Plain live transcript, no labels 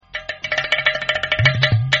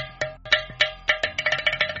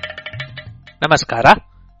ನಮಸ್ಕಾರ.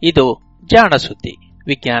 ಇದು ಜಾಣಸುದ್ದಿ,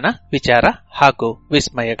 ವಿಜ್ಞಾನ, ವಿಚಾರ ಹಾಗೂ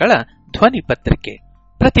ವಿಸ್ಮಯಗಳ ಧ್ವನಿ ಪತ್ರಿಕೆ.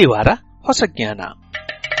 ಪ್ರತಿ ವಾರ ಹೊಸ ಜ್ಞಾನ.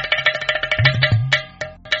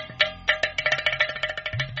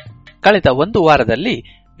 ಕಳೆದ ಒಂದು ವಾರದಲ್ಲಿ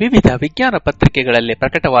ವಿವಿಧ ವಿಜ್ಞಾನ ಪತ್ರಿಕೆಗಳಲ್ಲಿ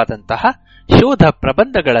ಪ್ರಕಟವಾದಂತಹ ಶೋಧ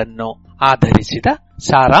ಪ್ರಬಂಧಗಳನ್ನು ಆಧರಿಸಿದ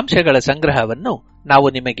ಸಾರಾಂಶಗಳ ಸಂಗ್ರಹವನ್ನು ನಾವು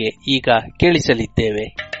ನಿಮಗೆ ಈಗ ಕೇಳಿಸಲಿದ್ದೇವೆ.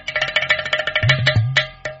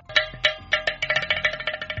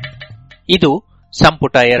 ಇದು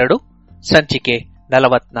ಸಂಪುಟ 2, ಸಂಚಿಕೆ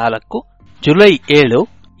 44, ಜುಲೈ 7,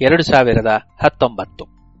 2019.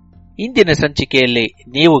 ಇಂದಿನ ಸಂಚಿಕೆಯಲ್ಲಿ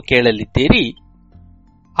ನೀವು ಕೇಳಲಿದ್ದೀರಿ: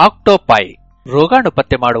 ಆಕ್ಟೋಪೈ ರೋಗಾಣು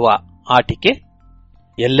ಪತ್ತೆ ಮಾಡುವ ಆಟಿಕೆ,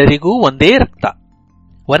 ಎಲ್ಲರಿಗೂ ಒಂದೇ ರಕ್ತ,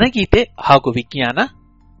 ವನಗೀತೆ ಹಾಗೂ ವಿಜ್ಞಾನ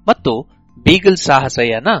ಮತ್ತು ಬೀಗಲ್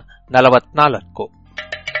ಸಾಹಸಯಾನ 44.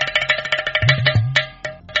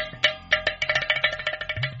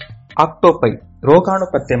 ಆಕ್ಟೋಪೈ ರೋಗಾಣು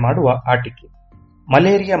ಪತ್ತೆ ಮಾಡುವ ಆಟಿಕೆ.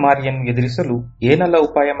 ಮಲೇರಿಯಾ ಮಾರಿಯನ್ನು ಎದುರಿಸಲು ಏನೆಲ್ಲ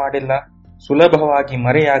ಉಪಾಯ ಮಾಡಿಲ್ಲ? ಸುಲಭವಾಗಿ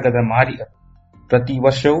ಮರೆಯಾಗದ ಮಾರಿ ಅದು. ಪ್ರತಿ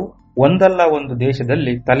ವರ್ಷವೂ ಒಂದಲ್ಲ ಒಂದು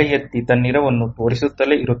ದೇಶದಲ್ಲಿ ತಲೆ ಎತ್ತಿ ತನ್ನಿರವನ್ನು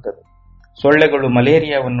ತೋರಿಸುತ್ತಲೇ ಇರುತ್ತದೆ. ಸೊಳ್ಳೆಗಳು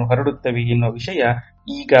ಮಲೇರಿಯಾವನ್ನು ಹರಡುತ್ತವೆ ಎನ್ನುವ ವಿಷಯ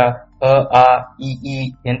ಈಗ ಈ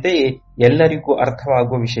ಎಂತೆಯೇ ಎಲ್ಲರಿಗೂ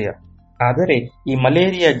ಅರ್ಥವಾಗುವ ವಿಷಯ. ಆದರೆ ಈ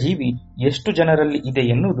ಮಲೇರಿಯಾ ಜೀವಿ ಎಷ್ಟು ಜನರಲ್ಲಿ ಇದೆ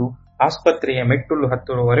ಎನ್ನುವುದು ಆಸ್ಪತ್ರೆಯ ಮೆಟ್ಟಲು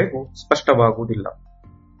ಹತ್ತುವವರೆಗೂ ಸ್ಪಷ್ಟವಾಗುವುದಿಲ್ಲ.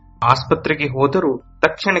 ಆಸ್ಪತ್ರೆಗೆ ಹೋದರೂ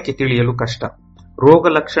ತಕ್ಷಣಕ್ಕೆ ತಿಳಿಯಲು ಕಷ್ಟ. ರೋಗ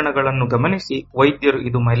ಲಕ್ಷಣಗಳನ್ನು ಗಮನಿಸಿ ವೈದ್ಯರು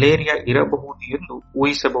ಇದು ಮಲೇರಿಯಾ ಇರಬಹುದು ಎಂದು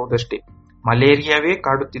ಊಹಿಸಬಹುದಷ್ಟೇ. ಮಲೇರಿಯಾವೇ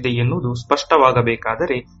ಕಾಡುತ್ತಿದೆ ಎನ್ನುವುದು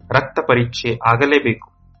ಸ್ಪಷ್ಟವಾಗಬೇಕಾದರೆ ರಕ್ತ ಪರೀಕ್ಷೆ ಆಗಲೇಬೇಕು.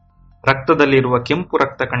 ರಕ್ತದಲ್ಲಿರುವ ಕೆಂಪು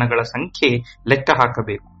ರಕ್ತ ಕಣಗಳ ಸಂಖ್ಯೆ ಲೆಕ್ಕ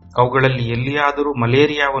ಹಾಕಬೇಕು. ಅವುಗಳಲ್ಲಿ ಎಲ್ಲಿಯಾದರೂ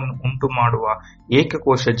ಮಲೇರಿಯಾವನ್ನು ಉಂಟು ಮಾಡುವ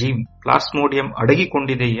ಏಕಕೋಶ ಜೀವಿ ಪ್ಲಾಸ್ಮೋಡಿಯಂ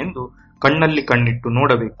ಅಡಗಿಕೊಂಡಿದೆ ಎಂದು ಕಣ್ಣಲ್ಲಿ ಕಣ್ಣಿಟ್ಟು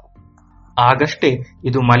ನೋಡಬೇಕು. ಆಗಷ್ಟೇ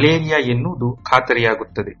ಇದು ಮಲೇರಿಯಾ ಎನ್ನುವುದು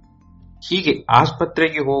ಖಾತರಿಯಾಗುತ್ತದೆ. ಹೀಗೆ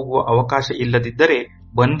ಆಸ್ಪತ್ರೆಗೆ ಹೋಗುವ ಅವಕಾಶ ಇಲ್ಲದಿದ್ದರೆ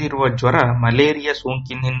ಬಂದಿರುವ ಜ್ವರ ಮಲೇರಿಯಾ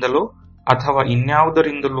ಸೋಂಕಿನಿಂದಲೋ ಅಥವಾ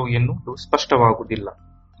ಇನ್ಯಾವುದರಿಂದಲೋ ಎನ್ನುವುದು ಸ್ಪಷ್ಟವಾಗುವುದಿಲ್ಲ.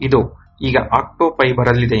 ಇದು ಈಗ ಆಕ್ಟೋಪೈ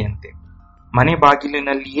ಬರಲಿದೆಯಂತೆ. ಮನೆ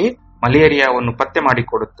ಬಾಗಿಲಿನಲ್ಲಿಯೇ ಮಲೇರಿಯಾವನ್ನು ಪತ್ತೆ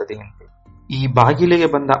ಮಾಡಿಕೊಡುತ್ತದೆಯಂತೆ. ಈ ಬಾಗಿಲಿಗೆ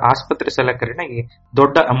ಬಂದ ಆಸ್ಪತ್ರೆ ಸಲಕರಣೆಗೆ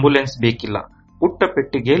ದೊಡ್ಡ ಆಂಬ್ಯುಲೆನ್ಸ್ ಬೇಕಿಲ್ಲ. ಪುಟ್ಟ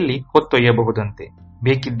ಪೆಟ್ಟಿಗೆಯಲ್ಲಿ ಹೊತ್ತೊಯ್ಯಬಹುದಂತೆ.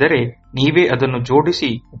 ಬೇಕಿದ್ದರೆ ನೀವೇ ಅದನ್ನು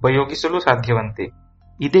ಜೋಡಿಸಿ ಉಪಯೋಗಿಸಲು ಸಾಧ್ಯವಂತೆ.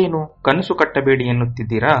 ಇದೇನು ಕನಸು ಕಟ್ಟಬೇಡಿ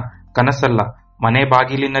ಎನ್ನುತ್ತಿದ್ದೀರಾ? ಕನಸಲ್ಲ, ಮನೆ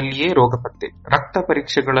ಬಾಗಿಲಿನಲ್ಲಿಯೇ ರೋಗ ಪತ್ತೆ. ರಕ್ತ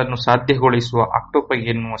ಪರೀಕ್ಷೆಗಳನ್ನು ಸಾಧ್ಯಗೊಳಿಸುವ ಆಕ್ಟೋಪೈ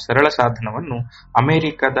ಎನ್ನುವ ಸರಳ ಸಾಧನವನ್ನು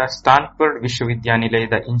ಅಮೆರಿಕದ ಸ್ಟಾನ್ಫರ್ಡ್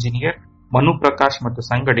ವಿಶ್ವವಿದ್ಯಾನಿಲಯದ ಇಂಜಿನಿಯರ್ ಮನುಪ್ರಕಾಶ್ ಮತ್ತು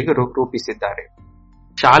ಸಂಗಡಿಗರು ರೂಪಿಸಿದ್ದಾರೆ.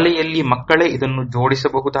 ಶಾಲೆಯಲ್ಲಿ ಮಕ್ಕಳೇ ಇದನ್ನು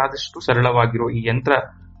ಜೋಡಿಸಬಹುದಾದಷ್ಟು ಸರಳವಾಗಿರುವ ಈ ಯಂತ್ರ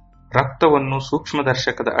ರಕ್ತವನ್ನು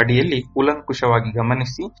ಸೂಕ್ಷ್ಮದರ್ಶಕದ ಅಡಿಯಲ್ಲಿ ಕೂಲಂಕುಷವಾಗಿ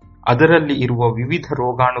ಗಮನಿಸಿ ಅದರಲ್ಲಿ ಇರುವ ವಿವಿಧ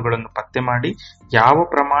ರೋಗಾಣುಗಳನ್ನು ಪತ್ತೆ ಮಾಡಿ ಯಾವ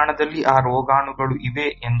ಪ್ರಮಾಣದಲ್ಲಿ ಆ ರೋಗಾಣುಗಳು ಇವೆ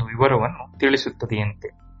ಎಂದು ವಿವರವನ್ನು ತಿಳಿಸುತ್ತದೆಯಂತೆ.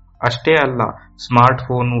 ಅಷ್ಟೇ ಅಲ್ಲ, ಸ್ಮಾರ್ಟ್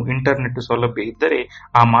ಫೋನು, ಇಂಟರ್ನೆಟ್ ಸೌಲಭ್ಯ ಇದ್ದರೆ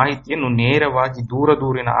ಆ ಮಾಹಿತಿಯನ್ನು ನೇರವಾಗಿ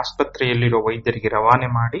ದೂರಿನ ಆಸ್ಪತ್ರೆಯಲ್ಲಿರುವ ವೈದ್ಯರಿಗೆ ರವಾನೆ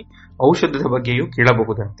ಮಾಡಿ ಔಷಧದ ಬಗ್ಗೆಯೂ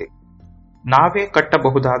ಕೇಳಬಹುದಂತೆ. ನಾವೇ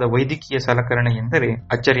ಕಟ್ಟಬಹುದಾದ ವೈದ್ಯಕೀಯ ಸಲಕರಣೆ ಎಂದರೆ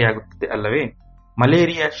ಅಚ್ಚರಿಯಾಗುತ್ತದೆ ಅಲ್ಲವೇ?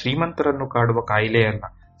 ಮಲೇರಿಯಾ ಶ್ರೀಮಂತರನ್ನು ಕಾಡುವ ಕಾಯಿಲೆ ಅಲ್ಲ,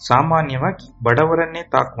 ಸಾಮಾನ್ಯವಾಗಿ ಬಡವರನ್ನೇ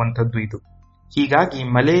ತಾಕುವಂಥದ್ದು ಇದು. ಹೀಗಾಗಿ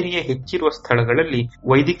ಮಲೇರಿಯಾ ಹೆಚ್ಚಿರುವ ಸ್ಥಳಗಳಲ್ಲಿ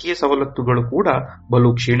ವೈದ್ಯಕೀಯ ಸವಲತ್ತುಗಳು ಕೂಡ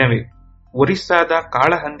ಬಲು ಕ್ಷೀಣವೇ. ಒರಿಸ್ಸಾದ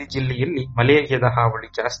ಕಾಳಹಂದಿ ಜಿಲ್ಲೆಯಲ್ಲಿ ಮಲೇರಿಯಾದ ಹಾವಳಿ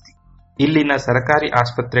ಜಾಸ್ತಿ. ಇಲ್ಲಿನ ಸರ್ಕಾರಿ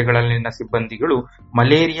ಆಸ್ಪತ್ರೆಗಳಲ್ಲಿನ ಸಿಬ್ಬಂದಿಗಳು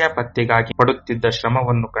ಮಲೇರಿಯಾ ಪತ್ತೆಗಾಗಿ ಪಡುತ್ತಿದ್ದ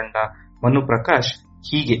ಶ್ರಮವನ್ನು ಕಂಡ ಮನುಪ್ರಕಾಶ್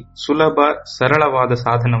ಹೀಗೆ ಸುಲಭ ಸರಳವಾದ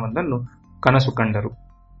ಸಾಧನವೊಂದನ್ನು ಕನಸು ಕಂಡರು.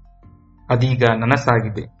 ಅದೀಗ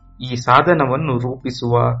ನನಸಾಗಿದೆ. ಈ ಸಾಧನವನ್ನು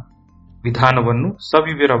ರೂಪಿಸುವ ವಿಧಾನವನ್ನು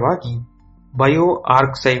ಸವಿವರವಾಗಿ ಬಯೋ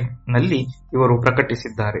ಆರ್ಕೈವ್ ನಲ್ಲಿ ಇವರು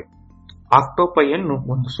ಪ್ರಕಟಿಸಿದ್ದಾರೆ. ಆಕ್ಟೋಪೈಯನ್ನು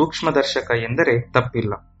ಒಂದು ಸೂಕ್ಷ್ಮದರ್ಶಕ ಎಂದರೆ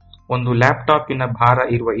ತಪ್ಪಿಲ್ಲ. ಒಂದು ಲ್ಯಾಪ್ಟಾಪಿನ ಭಾರ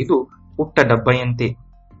ಇರುವ ಇದು ಪುಟ್ಟ ಡಬ್ಬೆಯಂತೆ.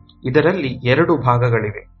 ಇದರಲ್ಲಿ 2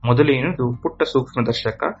 ಭಾಗಗಳಿವೆ. ಮೊದಲನೆಯದು ಪುಟ್ಟ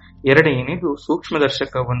ಸೂಕ್ಷ್ಮದರ್ಶಕ, ಎರಡನೆಯದು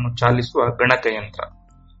ಸೂಕ್ಷ್ಮದರ್ಶಕವನ್ನು ಚಾಲಿಸುವ ಗಣಕಯಂತ್ರ.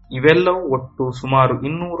 ಇವೆಲ್ಲವೂ ಒಟ್ಟು ಸುಮಾರು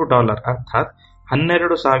 $200 ಅರ್ಥಾತ್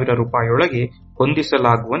 12,000 ರೂಪಾಯಿಯೊಳಗೆ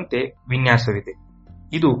ಹೊಂದಿಸಲಾಗುವಂತೆ ವಿನ್ಯಾಸವಿದೆ.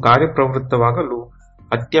 ಇದು ಕಾರ್ಯಪ್ರವೃತ್ತವಾಗಲು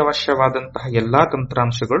ಅತ್ಯವಶ್ಯವಾದಂತಹ ಎಲ್ಲಾ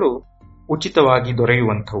ತಂತ್ರಾಂಶಗಳು ಉಚಿತವಾಗಿ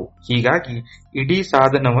ದೊರೆಯುವಂಥವು. ಹೀಗಾಗಿ ಇಡೀ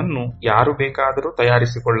ಸಾಧನವನ್ನು ಯಾರು ಬೇಕಾದರೂ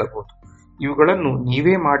ತಯಾರಿಸಿಕೊಳ್ಳಬಹುದು. ಇವುಗಳನ್ನು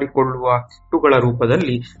ನೀವೇ ಮಾಡಿಕೊಳ್ಳುವ ಕಿಟ್ಟುಗಳ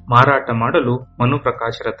ರೂಪದಲ್ಲಿ ಮಾರಾಟ ಮಾಡಲು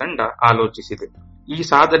ಮನುಪ್ರಕಾಶರ ತಂಡ ಆಲೋಚಿಸಿದೆ. ಈ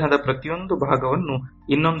ಸಾಧನದ ಪ್ರತಿಯೊಂದು ಭಾಗವನ್ನು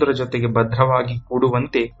ಇನ್ನೊಂದರ ಜೊತೆಗೆ ಭದ್ರವಾಗಿ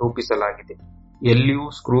ಕೂಡುವಂತೆ ರೂಪಿಸಲಾಗಿದೆ. ಎಲ್ಲಿಯೂ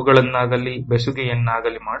ಸ್ಕ್ರೂಗಳನ್ನಾಗಲಿ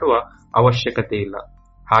ಬೆಸುಗೆಯನ್ನಾಗಲಿ ಮಾಡುವ ಅವಶ್ಯಕತೆ ಇಲ್ಲ.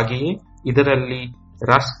 ಹಾಗೆಯೇ ಇದರಲ್ಲಿ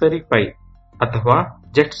ರಾಸ್ಪೆರಿ ಪೈ ಅಥವಾ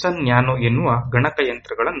ಜೆಟ್ಸನ್ ನ್ಯಾನೋ ಎನ್ನುವ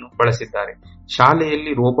ಗಣಕಯಂತ್ರಗಳನ್ನು ಬಳಸಿದ್ದಾರೆ.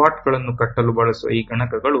 ಶಾಲೆಯಲ್ಲಿ ರೋಬೋಟ್ಗಳನ್ನು ಕಟ್ಟಲು ಬಳಸುವ ಈ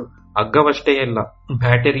ಗಣಕಗಳು ಅಗ್ಗವಷ್ಟೇ ಅಲ್ಲ,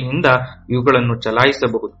 ಬ್ಯಾಟರಿಯಿಂದ ಇವುಗಳನ್ನು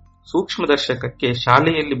ಚಲಾಯಿಸಬಹುದು. ಸೂಕ್ಷ್ಮದರ್ಶಕಕ್ಕೆ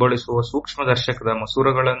ಶಾಲೆಯಲ್ಲಿ ಬಳಸುವ ಸೂಕ್ಷ್ಮದರ್ಶಕದ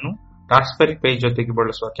ಮಸೂರಗಳನ್ನು ರಾಸ್ಪೆರಿ ಪೈ ಜೊತೆಗೆ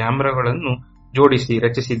ಬಳಸುವ ಕ್ಯಾಮೆರಾಗಳನ್ನು ಜೋಡಿಸಿ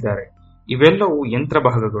ರಚಿಸಿದ್ದಾರೆ. ಇವೆಲ್ಲವೂ ಯಂತ್ರ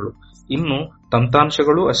ಭಾಗಗಳು, ಇನ್ನು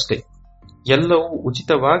ತಂತ್ರಾಂಶಗಳೂ ಅಷ್ಟೇ. ಎಲ್ಲವೂ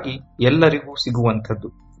ಉಚಿತವಾಗಿ ಎಲ್ಲರಿಗೂ ಸಿಗುವಂಥದ್ದು.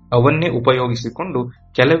 ಅವನ್ನೇ ಉಪಯೋಗಿಸಿಕೊಂಡು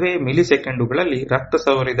ಕೆಲವೇ ಮಿಲಿಸೆಕೆಂಡುಗಳಲ್ಲಿ ರಕ್ತ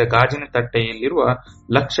ಸವರಿದ ಗಾಜಿನ ತಟ್ಟೆಯಲ್ಲಿರುವ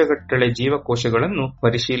ಲಕ್ಷಗಟ್ಟಲೆ ಜೀವಕೋಶಗಳನ್ನು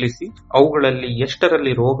ಪರಿಶೀಲಿಸಿ ಅವುಗಳಲ್ಲಿ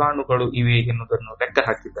ಎಷ್ಟರಲ್ಲಿ ರೋಗಾಣುಗಳು ಇವೆ ಎನ್ನುವುದನ್ನು ಲೆಕ್ಕ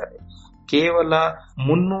ಹಾಕಿದ್ದಾರೆ. ಕೇವಲ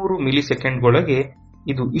 300 ಮಿಲಿಸೆಕೆಂಡ್ಗಳೊಳಗೆ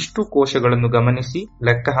ಇದು ಇಷ್ಟು ಕೋಶಗಳನ್ನು ಗಮನಿಸಿ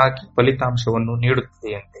ಲೆಕ್ಕ ಹಾಕಿ ಫಲಿತಾಂಶವನ್ನು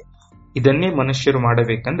ನೀಡುತ್ತದೆಯಂತೆ. ಇದನ್ನೇ ಮನುಷ್ಯರು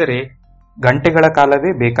ಮಾಡಬೇಕೆಂದರೆ ಗಂಟೆಗಳ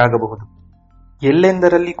ಕಾಲವೇ ಬೇಕಾಗಬಹುದು.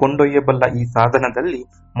 ಎಲ್ಲೆಂದರಲ್ಲಿ ಕೊಂಡೊಯ್ಯಬಲ್ಲ ಈ ಸಾಧನದಲ್ಲಿ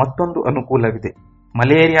ಮತ್ತೊಂದು ಅನುಕೂಲವಿದೆ.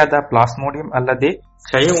 ಮಲೇರಿಯಾದ ಪ್ಲಾಸ್ಮೋಡಿಯಂ ಅಲ್ಲದೆ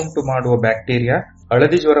ಕ್ಷಯ ಉಂಟು ಮಾಡುವ ಬ್ಯಾಕ್ಟೀರಿಯಾ,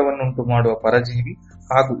 ಹಳದಿ ಜ್ವರವನ್ನುಂಟು ಮಾಡುವ ಪರಜೀವಿ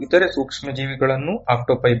ಹಾಗೂ ಇತರೆ ಸೂಕ್ಷ್ಮಜೀವಿಗಳನ್ನು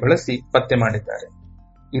ಆಕ್ಟೋಪೈ ಬಳಸಿ ಪತ್ತೆ ಮಾಡಿದ್ದಾರೆ.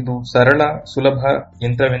 ಇದು ಸರಳ ಸುಲಭ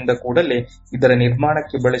ಯಂತ್ರವೆಂದ ಕೂಡಲೇ ಇದರ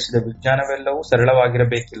ನಿರ್ಮಾಣಕ್ಕೆ ಬಳಸಿದ ವಿಜ್ಞಾನವೆಲ್ಲವೂ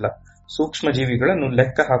ಸರಳವಾಗಿರಬೇಕಿಲ್ಲ. ಸೂಕ್ಷ್ಮಜೀವಿಗಳನ್ನು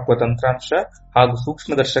ಲೆಕ್ಕ ಹಾಕುವ ತಂತ್ರಾಂಶ ಹಾಗೂ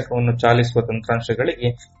ಸೂಕ್ಷ್ಮದರ್ಶಕವನ್ನು ಚಾಲಿಸುವ ತಂತ್ರಾಂಶಗಳಿಗೆ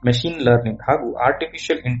ಮೆಷಿನ್ ಲರ್ನಿಂಗ್ ಹಾಗೂ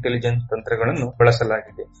ಆರ್ಟಿಫಿಷಿಯಲ್ ಇಂಟೆಲಿಜೆನ್ಸ್ ತಂತ್ರಗಳನ್ನು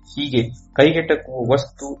ಬಳಸಲಾಗಿದೆ. ಹೀಗೆ ಕೈಗೆಟಕುವ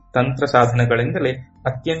ವಸ್ತು ತಂತ್ರ ಸಾಧನಗಳಿಂದಲೇ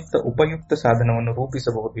ಅತ್ಯಂತ ಉಪಯುಕ್ತ ಸಾಧನವನ್ನು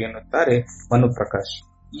ರೂಪಿಸಬಹುದು ಎನ್ನುತ್ತಾರೆ ಮನುಪ್ರಕಾಶ್.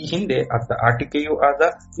 ಈ ಹಿಂದೆ ಅತ್ತ ಆಟಿಕೆಯೂ ಆದ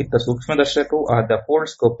ಇತ್ತ ಸೂಕ್ಷ್ಮದರ್ಶಕವೂ ಆದ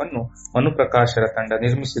ಫೋಲ್ಡ್ ಸ್ಕೋಪ್ ಅನ್ನು ಮನುಪ್ರಕಾಶರ ತಂಡ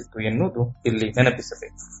ನಿರ್ಮಿಸಿತ್ತು ಎನ್ನುವುದು ಇಲ್ಲಿ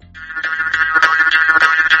ನೆನಪಿಸಬೇಕು.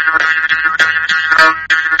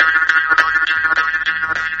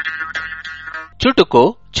 ಚುಟುಕು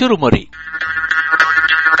ಚುರುಮುರಿ.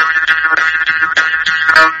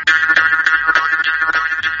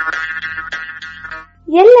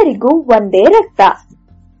 ಎಲ್ಲರಿಗೂ ಒಂದೇ ರಕ್ತ.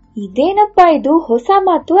 ಇದೇನಪ್ಪಾ ಇದು ಹೊಸ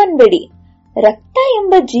ಮಾತು ಅನ್ಬೇಡಿ. ರಕ್ತ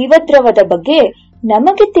ಎಂಬ ಜೀವದ್ರವದ ಬಗ್ಗೆ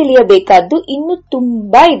ನಮಗೆ ತಿಳಿಯಬೇಕಾದ್ದು ಇನ್ನು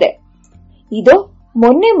ತುಂಬಾ ಇದೆ. ಇದು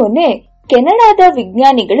ಮೊನ್ನೆ ಕೆನಡಾದ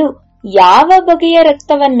ವಿಜ್ಞಾನಿಗಳು ಯಾವ ಬಗೆಯ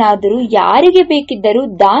ರಕ್ತವನ್ನಾದರೂ ಯಾರಿಗೆ ಬೇಕಿದ್ದರೂ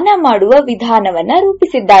ದಾನ ಮಾಡುವ ವಿಧಾನವನ್ನ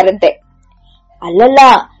ರೂಪಿಸಿದ್ದಾರಂತೆ. ಅಲ್ಲಲ್ಲ,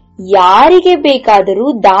 ಯಾರಿಗೆ ಬೇಕಾದರೂ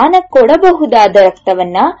ದಾನ ಕೊಡಬಹುದಾದ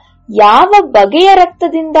ರಕ್ತವನ್ನ ಯಾವ ಬಗೆಯ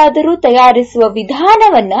ರಕ್ತದಿಂದಾದರೂ ತಯಾರಿಸುವ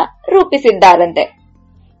ವಿಧಾನವನ್ನ ರೂಪಿಸಿದ್ದಾರಂತೆ.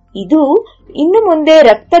 ಇದು ಇನ್ನು ಮುಂದೆ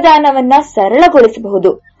ರಕ್ತದಾನವನ್ನ ಸರಳಗೊಳಿಸಬಹುದು.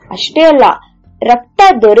 ಅಷ್ಟೇ ಅಲ್ಲ, ರಕ್ತ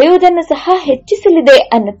ದೊರೆಯುವುದನ್ನು ಸಹ ಹೆಚ್ಚಿಸಲಿದೆ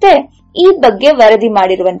ಅನ್ನುತ್ತೆ ಈ ಬಗ್ಗೆ ವರದಿ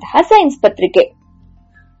ಮಾಡಿರುವಂತಹ ಸೈನ್ಸ್ ಪತ್ರಿಕೆ.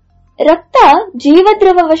 ರಕ್ತ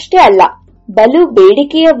ಜೀವದ್ರವವಷ್ಟೇ ಅಲ್ಲ, ಬಲು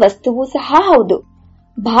ಬೇಡಿಕೆಯ ವಸ್ತುವೂ ಸಹ ಹೌದು.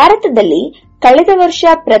 ಭಾರತದಲ್ಲಿ ಕಳೆದ ವರ್ಷ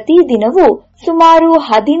ಪ್ರತಿದಿನವೂ ಸುಮಾರು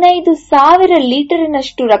 15,000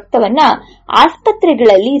 ಲೀಟರಿನಷ್ಟು ರಕ್ತವನ್ನ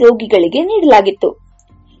ಆಸ್ಪತ್ರೆಗಳಲ್ಲಿ ರೋಗಿಗಳಿಗೆ ನೀಡಲಾಗಿತ್ತು.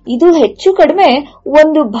 ಇದು ಹೆಚ್ಚು ಕಡಿಮೆ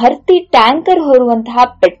ಒಂದು ಭರ್ತಿ ಟ್ಯಾಂಕರ್ ಹೊರುವಂತಹ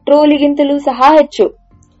ಪೆಟ್ರೋಲಿಗಿಂತಲೂ ಸಹ ಹೆಚ್ಚು.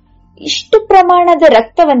 ಇಷ್ಟು ಪ್ರಮಾಣದ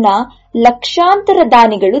ರಕ್ತವನ್ನ ಲಕ್ಷಾಂತರ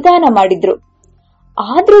ದಾನಿಗಳು ದಾನ ಮಾಡಿದ್ರು.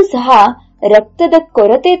 ಆದ್ರೂ ಸಹ ರಕ್ತದ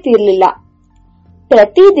ಕೊರತೆ ತೀರಲಿಲ್ಲ.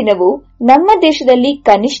 ಪ್ರತಿದಿನವೂ ನಮ್ಮ ದೇಶದಲ್ಲಿ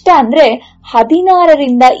ಕನಿಷ್ಠ ಅಂದ್ರೆ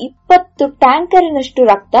 16ರಿಂದ 20 ಟ್ಯಾಂಕರಿನಷ್ಟು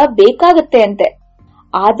ರಕ್ತ ಬೇಕಾಗುತ್ತೆ ಅಂತೆ.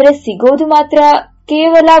 ಆದ್ರೆ ಸಿಗೋದು ಮಾತ್ರ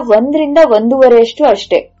ಕೇವಲ 1ರಿಂದ 1.5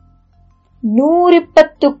 ಅಷ್ಟೇ.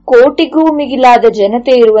 120 ಕೋಟಿಗೂ ಮಿಗಿಲಾದ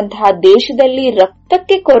ಜನತೆ ಇರುವಂತಹ ದೇಶದಲ್ಲಿ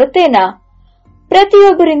ರಕ್ತಕ್ಕೆ ಕೊರತೆನಾ?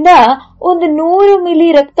 ಪ್ರತಿಯೊಬ್ಬರಿಂದ ಒಂದು 100 ಮಿಲಿ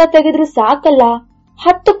ರಕ್ತ ತೆಗೆದ್ರೂ ಸಾಕಲ್ಲ,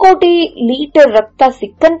 10 ಕೋಟಿ ಲೀಟರ್ ರಕ್ತ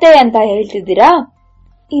ಸಿಕ್ಕಂತೆ ಅಂತ ಹೇಳ್ತಿದ್ದೀರಾ?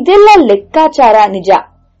 ಇದೆಲ್ಲ ಲೆಕ್ಕಾಚಾರ ನಿಜ.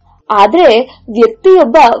 ಆದ್ರೆ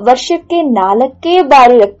ವ್ಯಕ್ತಿಯೊಬ್ಬ ವರ್ಷಕ್ಕೆ 4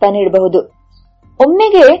 ಬಾರಿ ರಕ್ತ ನೀಡಬಹುದು.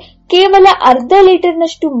 ಒಮ್ಮೆಗೆ ಕೇವಲ ಅರ್ಧ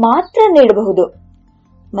ಲೀಟರ್ನಷ್ಟು ಮಾತ್ರ ನೀಡಬಹುದು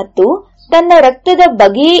ಮತ್ತು ತನ್ನ ರಕ್ತದ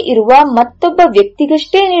ಬಗೆಯೇ ಇರುವ ಮತ್ತೊಬ್ಬ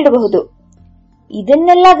ವ್ಯಕ್ತಿಗಷ್ಟೇ ನೀಡಬಹುದು.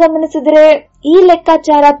 ಇದನ್ನೆಲ್ಲ ಗಮನಿಸಿದ್ರೆ ಈ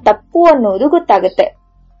ಲೆಕ್ಕಾಚಾರ ತಪ್ಪು ಅನ್ನೋದು ಗೊತ್ತಾಗುತ್ತೆ.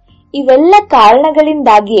 ಇವೆಲ್ಲ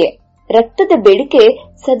ಕಾರಣಗಳಿಂದಾಗಿಯೇ ರಕ್ತದ ಬೇಡಿಕೆ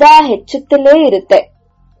ಸದಾ ಹೆಚ್ಚುತ್ತಲೇ ಇರುತ್ತೆ.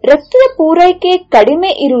 ರಕ್ತದ ಪೂರೈಕೆ ಕಡಿಮೆ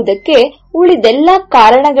ಇರುವುದಕ್ಕೆ ಉಳಿದೆಲ್ಲ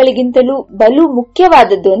ಕಾರಣಗಳಿಗಿಂತಲೂ ಬಲು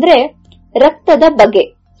ಮುಖ್ಯವಾದದ್ದು ಅಂದ್ರೆ ರಕ್ತದ ಬಗೆ.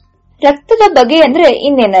 ರಕ್ತದ ಬಗೆ ಅಂದ್ರೆ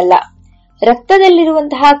ಇನ್ನೇನಲ್ಲ,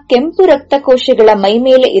 ರಕ್ತದಲ್ಲಿರುವಂತಹ ಕೆಂಪು ರಕ್ತಕೋಶಗಳ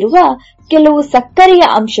ಮೈಮೇಲೆ ಇರುವ ಕೆಲವು ಸಕ್ಕರೆಯ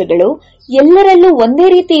ಅಂಶಗಳು ಎಲ್ಲರಲ್ಲೂ ಒಂದೇ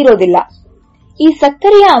ರೀತಿ ಇರೋದಿಲ್ಲ. ಈ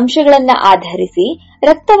ಸಕ್ಕರೆಯ ಅಂಶಗಳನ್ನ ಆಧರಿಸಿ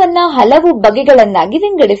ರಕ್ತವನ್ನ ಹಲವು ಬಗೆಗಳನ್ನಾಗಿ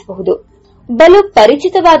ವಿಂಗಡಿಸಬಹುದು. ಬಲು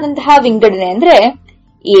ಪರಿಚಿತವಾದಂತಹ ವಿಂಗಡಣೆ ಅಂದ್ರೆ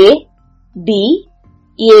ಎ, ಬಿ,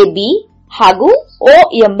 ಎಬಿ ಹಾಗೂ ಓ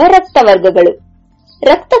ಎಂಬ ರಕ್ತವರ್ಗಗಳು.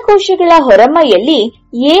 ರಕ್ತಕೋಶಗಳ ಹೊರಮೈಯಲ್ಲಿ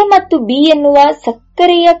ಎ ಮತ್ತು ಬಿ ಎನ್ನುವ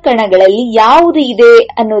ಸಕ್ಕರೆಯ ಕಣಗಳಲ್ಲಿ ಯಾವುದು ಇದೆ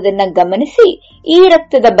ಅನ್ನೋದನ್ನ ಗಮನಿಸಿ ಈ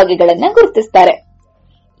ರಕ್ತದ ಬಗೆಗಳನ್ನ ಗುರುತಿಸುತ್ತಾರೆ.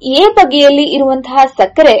 ಎ ಬಗೆಯಲ್ಲಿ ಇರುವಂತಹ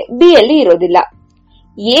ಸಕ್ಕರೆ ಬಿ ಯಲ್ಲಿ ಇರೋದಿಲ್ಲ.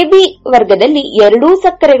 ಎಬಿ ವರ್ಗದಲ್ಲಿ 2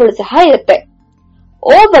 ಸಕ್ಕರೆಗಳು ಸಹ ಇರುತ್ತೆ.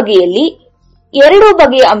 ಓ ಬಗೆಯಲ್ಲಿ 2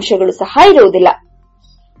 ಬಗೆಯ ಅಂಶಗಳು ಸಹ ಇರುವುದಿಲ್ಲ.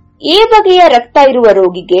 ಎ ಬಗೆಯ ರಕ್ತ ಇರುವ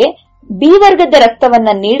ರೋಗಿಗೆ ಬಿ ವರ್ಗದ ರಕ್ತವನ್ನ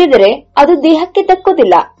ನೀಡಿದರೆ ಅದು ದೇಹಕ್ಕೆ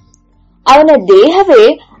ದಕ್ಕೋದಿಲ್ಲ. ಅವನ ದೇಹವೇ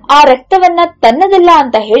ಆ ರಕ್ತವನ್ನ ತನ್ನದಲ್ಲ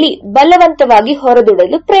ಅಂತ ಹೇಳಿ ಬಲವಂತವಾಗಿ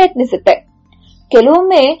ಹೊರದೂಡಲು ಪ್ರಯತ್ನಿಸುತ್ತೆ.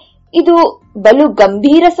 ಕೆಲವೊಮ್ಮೆ ಇದು ಬಲು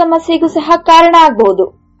ಗಂಭೀರ ಸಮಸ್ಯೆಗೂ ಸಹ ಕಾರಣ ಆಗಬಹುದು.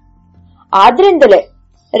 ಆದ್ರಿಂದಲೇ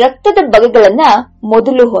ರಕ್ತದ ಬಗೆಗಳನ್ನ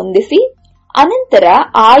ಮೊದಲು ಹೊಂದಿಸಿ ಅನಂತರ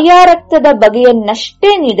ಆಯಾ ರಕ್ತದ ಬಗೆಯನ್ನಷ್ಟೇ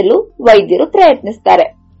ನೀಡಲು ವೈದ್ಯರು ಪ್ರಯತ್ನಿಸುತ್ತಾರೆ.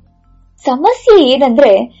 ಸಮಸ್ಯೆ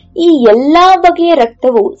ಏನಂದ್ರೆ ಈ ಎಲ್ಲಾ ಬಗೆಯ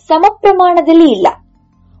ರಕ್ತವು ಸಮ ಪ್ರಮಾಣದಲ್ಲಿ ಇಲ್ಲ.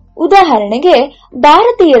 ಉದಾಹರಣೆಗೆ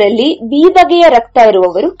ಭಾರತೀಯರಲ್ಲಿ ಬಿ ಬಗೆಯ ರಕ್ತ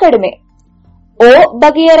ಇರುವವರು ಕಡಿಮೆ, ಓ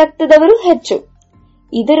ಬಗೆಯ ರಕ್ತದವರು ಹೆಚ್ಚು.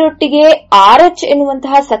 ಇದರೊಟ್ಟಿಗೆ RH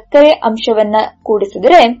ಎನ್ನುವಂತಹ ಸಕ್ಕರೆ ಅಂಶವನ್ನ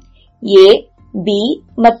ಕೂಡಿಸಿದರೆ ಎ, ಬಿ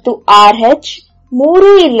ಮತ್ತು RH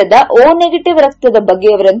ಮೂರೂ ಇಲ್ಲದ ಓ ನೆಗೆಟಿವ್ ರಕ್ತದ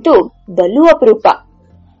ಬಗೆಯವರಂತೂ ಬಲು ಅಪರೂಪ.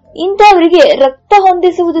 ಇಂಥವರಿಗೆ ರಕ್ತ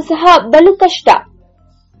ಹೊಂದಿಸುವುದು ಸಹ ಬಲು ಕಷ್ಟ.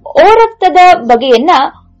 ಓ ರಕ್ತದ ಬಗೆಯನ್ನ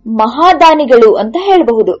ಮಹಾದಾನಿಗಳು ಅಂತ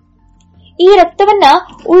ಹೇಳಬಹುದು. ಈ ರಕ್ತವನ್ನ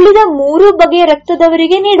ಉಳಿದ ಮೂರು ಬಗೆಯ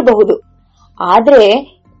ರಕ್ತದವರಿಗೆ ನೀಡಬಹುದು. ಆದ್ರೆ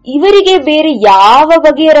ಇವರಿಗೆ ಬೇರೆ ಯಾವ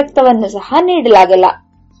ಬಗೆಯ ರಕ್ತವನ್ನು ಸಹ ನೀಡಲಾಗಲ್ಲ.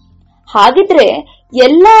 ಹಾಗಿದ್ರೆ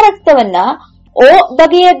ಎಲ್ಲಾ ರಕ್ತವನ್ನ ಓ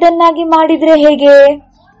ಬಗೆಯದನ್ನಾಗಿ ಮಾಡಿದ್ರೆ ಹೇಗೆ?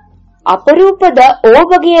 ಅಪರೂಪದ ಓ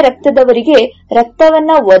ಬಗೆಯ ರಕ್ತದವರಿಗೆ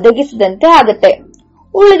ರಕ್ತವನ್ನ ಒದಗಿಸಿದಂತೆ ಆಗತ್ತೆ,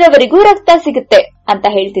 ಉಳಿದವರಿಗೂ ರಕ್ತ ಸಿಗುತ್ತೆ ಅಂತ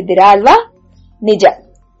ಹೇಳ್ತಿದ್ದೀರಾ ಅಲ್ವಾ? ನಿಜ,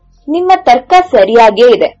 ನಿಮ್ಮ ತರ್ಕ ಸರಿಯಾಗೇ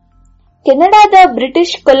ಇದೆ. ಕೆನಡಾದ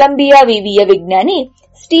ಬ್ರಿಟಿಷ್ ಕೊಲಂಬಿಯಾ ವಿವಿಯ ವಿಜ್ಞಾನಿ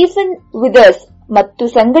ಸ್ಟೀಫನ್ ವಿದರ್ಸ್ ಮತ್ತು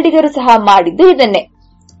ಸಂಗಡಿಗರು ಸಹ ಮಾಡಿದ್ದು ಇದನ್ನೇ.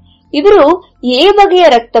 ಇವರು ಎ ಬಗೆಯ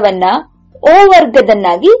ರಕ್ತವನ್ನ ಓ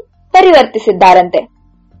ವರ್ಗದನ್ನಾಗಿ ಪರಿವರ್ತಿಸಿದ್ದಾರಂತೆ.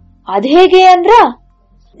 ಅದೇಗೆ ಅಂದ್ರ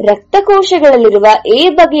ರಕ್ತಕೋಶಗಳಲ್ಲಿರುವ ಎ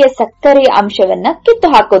ಬಗೆಯ ಸಕ್ಕರೆಯ ಅಂಶವನ್ನ ಕಿತ್ತು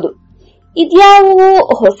ಹಾಕೋದು. ಇದ್ಯಾವುವು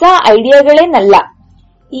ಹೊಸ ಐಡಿಯಾಗಳೇನಲ್ಲ.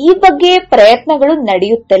 ಈ ಬಗ್ಗೆ ಪ್ರಯತ್ನಗಳು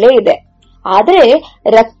ನಡೆಯುತ್ತಲೇ ಇದೆ. ಆದರೆ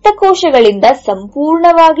ರಕ್ತಕೋಶಗಳಿಂದ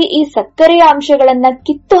ಸಂಪೂರ್ಣವಾಗಿ ಈ ಸಕ್ಕರೆಯ ಅಂಶಗಳನ್ನ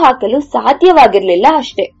ಕಿತ್ತು ಹಾಕಲು ಸಾಧ್ಯವಾಗಿರಲಿಲ್ಲ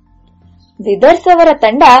ಅಷ್ಟೇ. ವಿದರ್ಸ್ ಅವರ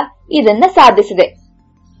ತಂಡ ಇದನ್ನ ಸಾಧಿಸಿದೆ.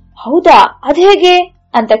 ಹೌದಾ, ಅದೇಗೆ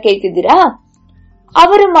ಅಂತ ಕೇಳ್ತಿದ್ದೀರಾ?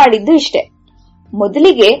 ಅವರು ಮಾಡಿದ್ದು ಇಷ್ಟೇ.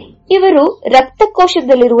 ಮೊದಲಿಗೆ ಇವರು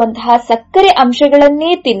ರಕ್ತಕೋಶದಲ್ಲಿರುವಂತಹ ಸಕ್ಕರೆ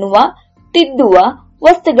ಅಂಶಗಳನ್ನೇ ತಿದ್ದುವ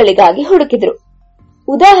ವಸ್ತುಗಳಿಗಾಗಿ ಹುಡುಕಿದ್ರು.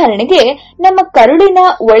 ಉದಾಹರಣೆಗೆ ನಮ್ಮ ಕರುಳಿನ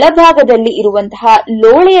ಒಳಭಾಗದಲ್ಲಿ ಇರುವಂತಹ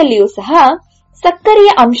ಲೋಳೆಯಲ್ಲಿಯೂ ಸಹ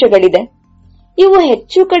ಸಕ್ಕರೆಯ ಅಂಶಗಳಿದೆ. ಇವು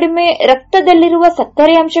ಹೆಚ್ಚು ಕಡಿಮೆ ರಕ್ತದಲ್ಲಿರುವ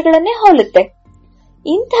ಸಕ್ಕರೆ ಅಂಶಗಳನ್ನೇ ಹೋಲುತ್ತೆ.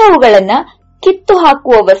 ಇಂತಹವುಗಳನ್ನ ಕಿತ್ತು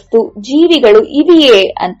ಹಾಕುವ ವಸ್ತು ಜೀವಿಗಳು ಇವೆಯೇ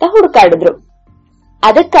ಅಂತ ಹುಡುಕಾಡಿದ್ರು.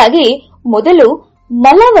 ಅದಕ್ಕಾಗಿ ಮೊದಲು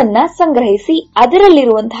ಮಲವನ್ನ ಸಂಗ್ರಹಿಸಿ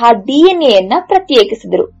ಅದರಲ್ಲಿರುವಂತಹ ಡಿಎನ್ಎಯನ್ನ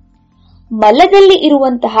ಪ್ರತ್ಯೇಕಿಸಿದ್ರು. ಮಲದಲ್ಲಿ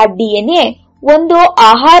ಇರುವಂತಹ ಡಿಎನ್ಎ ಒಂದು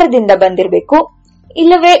ಆಹಾರದಿಂದ ಬಂದಿರಬೇಕು,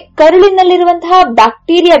 ಇಲ್ಲವೇ ಕರುಳಿನಲ್ಲಿರುವಂತಹ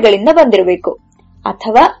ಬ್ಯಾಕ್ಟೀರಿಯಾಗಳಿಂದ ಬಂದಿರಬೇಕು,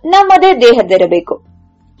 ಅಥವಾ ನಮ್ಮದೇ ದೇಹದಿರಬೇಕು.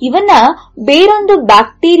 ಇವನ್ನ ಬೇರೊಂದು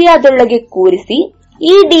ಬ್ಯಾಕ್ಟೀರಿಯಾದೊಳಗೆ ಕೂರಿಸಿ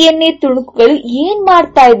ಈ ಡಿಎನ್ಎ ತುಣುಕುಗಳು ಏನ್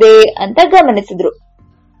ಮಾಡ್ತಾ ಇದೆ ಅಂತ ಗಮನಿಸಿದ್ರು.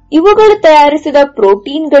 ಇವುಗಳು ತಯಾರಿಸಿದ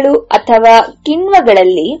ಪ್ರೋಟೀನ್ಗಳು ಅಥವಾ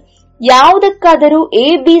ಕಿಣ್ವಗಳಲ್ಲಿ ಯಾವುದಕ್ಕಾದರೂ ಎ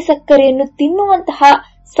ಬಿ ಸಕ್ಕರೆಯನ್ನು ತಿನ್ನುವಂತಹ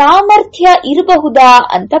ಸಾಮರ್ಥ್ಯ ಇರಬಹುದಾ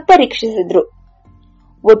ಅಂತ ಪರೀಕ್ಷಿಸಿದ್ರು.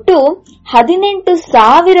 ಒಟ್ಟು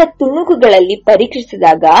 18,000 ತುಣುಕುಗಳಲ್ಲಿ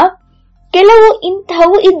ಪರೀಕ್ಷಿಸಿದಾಗ ಕೆಲವು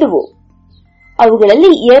ಇಂಥವು ಇದ್ದುವು.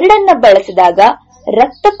 ಅವುಗಳಲ್ಲಿ 2 ಬಳಸಿದಾಗ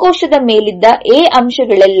ರಕ್ತಕೋಶದ ಮೇಲಿದ್ದ ಎ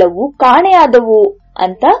ಅಂಶಗಳೆಲ್ಲವೂ ಕಾಣೆಯಾದವು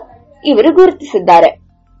ಅಂತ ಇವರು ಗುರುತಿಸಿದ್ದಾರೆ.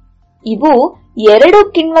 ಇವು 2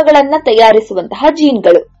 ಕಿಣ್ವಗಳನ್ನ ತಯಾರಿಸುವಂತಹ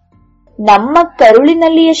ಜೀನ್ಗಳು. ನಮ್ಮ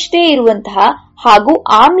ಕರುಳಿನಲ್ಲಿಯಷ್ಟೇ ಇರುವಂತಹ ಹಾಗೂ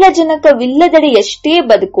ಆಮ್ಲಜನಕವಿಲ್ಲದೆಡೆಯಷ್ಟೇ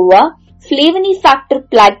ಬದುಕುವ ಫ್ಲೇವನಿಫ್ಯಾಕ್ಟರ್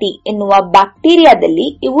ಪ್ಲಾಟಿ ಎನ್ನುವ ಬ್ಯಾಕ್ಟೀರಿಯಾದಲ್ಲಿ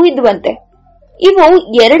ಇವು ಇದ್ವಂತೆ. ಇವು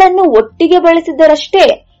 2 ಒಟ್ಟಿಗೆ ಬಳಸಿದರಷ್ಟೇ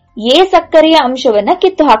ಎ ಸಕ್ಕರೆಯ ಅಂಶವನ್ನ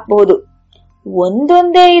ಕಿತ್ತು ಹಾಕಬಹುದು.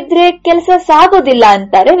 ಒಂದೊಂದೇ ಇದ್ರೆ ಕೆಲಸ ಸಾಗೋದಿಲ್ಲ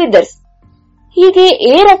ಅಂತಾರೆ ವಿದರ್ಸ್. ಹೀಗೆ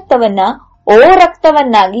ಎ ರಕ್ತವನ್ನ ಓ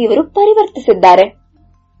ರಕ್ತವನ್ನಾಗಿ ಇವರು ಪರಿವರ್ತಿಸಿದ್ದಾರೆ.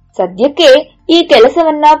 ಸದ್ಯಕ್ಕೆ ಈ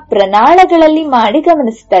ಕೆಲಸವನ್ನ ಪ್ರಣಾಳಗಳಲ್ಲಿ ಮಾಡಿ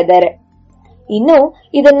ಗಮನಿಸ್ತಾ ಇದ್ದಾರೆ. ಇನ್ನು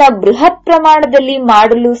ಇದನ್ನ ಬೃಹತ್ ಪ್ರಮಾಣದಲ್ಲಿ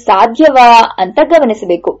ಮಾಡಲು ಸಾಧ್ಯವಾ ಅಂತ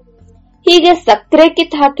ಗಮನಿಸಬೇಕು. ಹೀಗೆ ಸಕ್ಕರೆ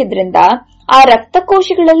ಕಿತ್ತು ಹಾಕಿದ್ರಿಂದ ಆ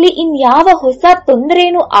ರಕ್ತಕೋಶಗಳಲ್ಲಿ ಇನ್ಯಾವ ಹೊಸ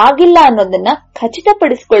ತೊಂದರೆನೂ ಆಗಿಲ್ಲ ಅನ್ನೋದನ್ನ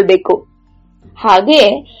ಖಚಿತಪಡಿಸಿಕೊಳ್ಬೇಕು. ಹಾಗೆ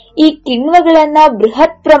ಈ ಕಿಣ್ವಗಳನ್ನ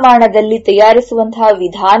ಬೃಹತ್ ಪ್ರಮಾಣದಲ್ಲಿ ತಯಾರಿಸುವಂತಹ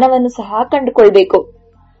ವಿಧಾನವನ್ನು ಸಹ ಕಂಡುಕೊಳ್ಬೇಕು.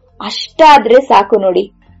 ಅಷ್ಟಾದ್ರೆ ಸಾಕು ನೋಡಿ,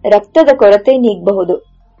 ರಕ್ತದ ಕೊರತೆ ನೀಗಬಹುದು.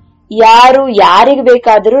 ಯಾರು ಯಾರಿಗೆ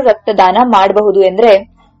ಬೇಕಾದರೂ ರಕ್ತದಾನ ಮಾಡಬಹುದು ಎಂದ್ರೆ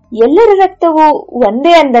ಎಲ್ಲರ ರಕ್ತವು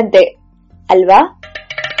ಒಂದೇ ಅಂದಂತೆ ಅಲ್ವಾ?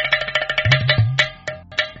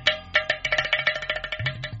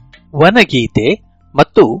 ವನಗೀತೆ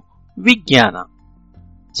ಮತ್ತು ವಿಜ್ಞಾನ.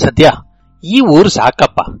 ಸದ್ಯ ಈ ಊರು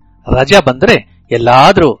ಸಾಕಪ್ಪ, ರಜಾ ಬಂದ್ರೆ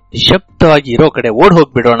ಎಲ್ಲಾದ್ರೂ ನಿಶಬ್ದವಾಗಿ ಇರೋ ಕಡೆ ಓಡ್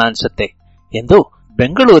ಹೋಗ್ಬಿಡೋಣ ಅನ್ಸುತ್ತೆ ಎಂದು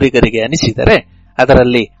ಬೆಂಗಳೂರಿಗರಿಗೆ ಅನಿಸಿದರೆ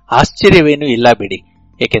ಅದರಲ್ಲಿ ಆಶ್ಚರ್ಯವೇನೂ ಇಲ್ಲ ಬಿಡಿ.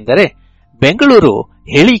 ಏಕೆಂದರೆ ಬೆಂಗಳೂರು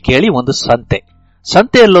ಹೇಳಿ ಕೇಳಿ ಒಂದು ಸಂತೆ.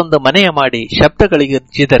 ಸಂತೆಯಲ್ಲೊಂದು ಮನೆಯ ಮಾಡಿ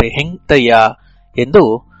ಶಬ್ದಗಳಿಗಿದರೆ ಹೆಂಗಯ್ಯ ಎಂದು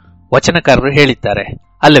ವಚನಕಾರರು ಹೇಳಿದ್ದಾರೆ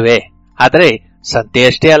ಅಲ್ಲವೇ? ಆದರೆ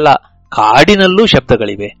ಸಂತೆಯಷ್ಟೇ ಅಲ್ಲ, ಕಾಡಿನಲ್ಲೂ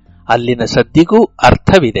ಶಬ್ದಗಳಿವೆ. ಅಲ್ಲಿನ ಸದ್ದಿಗೂ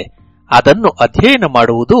ಅರ್ಥವಿದೆ. ಅದನ್ನು ಅಧ್ಯಯನ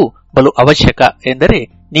ಮಾಡುವುದು ಬಲು ಅವಶ್ಯಕ ಎಂದರೆ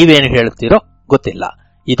ನೀವೇನು ಹೇಳುತ್ತೀರೋ ಗೊತ್ತಿಲ್ಲ.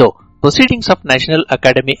 ಇದು proceedings of national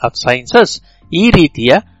academy of sciences ಈ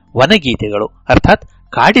ರೀತಿಯ ವನಗೀತೆಗಳು ಅರ್ಥಾತ್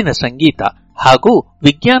ಕಾಡಿನ ಸಂಗೀತ ಹಾಗೂ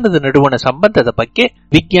ವಿಜ್ಞಾನದ ನಡುವಣ ಸಂಬಂಧದ ಬಗ್ಗೆ,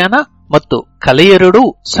 ವಿಜ್ಞಾನ ಮತ್ತು ಕಲೆಯೆರಡೂ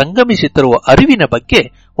ಸಂಗಮಿಸುತ್ತಿರುವ ಅರಿವಿನ ಬಗ್ಗೆ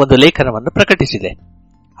ಒಂದು ಲೇಖನವನ್ನು ಪ್ರಕಟಿಸಿದೆ.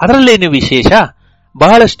 ಅದರಲ್ಲೇನು ವಿಶೇಷ?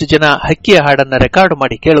 ಬಹಳಷ್ಟು ಜನ ಹಕ್ಕಿಯ ಹಾಡನ್ನು ರೆಕಾರ್ಡ್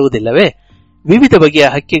ಮಾಡಿ ಕೇಳುವುದಿಲ್ಲವೇ? ವಿವಿಧ ಬಗೆಯ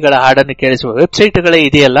ಹಕ್ಕಿಗಳ ಹಾಡನ್ನು ಕೇಳಿಸುವ ವೆಬ್ಸೈಟ್ಗಳೇ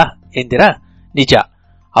ಇದೆಯಲ್ಲ ಎಂದಿರಾ? ನಿಜ,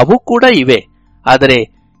 ಅವು ಕೂಡ ಇವೆ. ಆದರೆ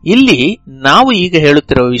ಇಲ್ಲಿ ನಾವು ಈಗ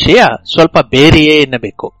ಹೇಳುತ್ತಿರುವ ವಿಷಯ ಸ್ವಲ್ಪ ಬೇರೆಯೇ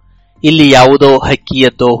ಎನ್ನಬೇಕು. ಇಲ್ಲಿ ಯಾವುದೋ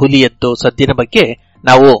ಹಕ್ಕಿಯದ್ದೋ ಹುಲಿಯದ್ದೋ ಸದ್ದಿನ ಬಗ್ಗೆ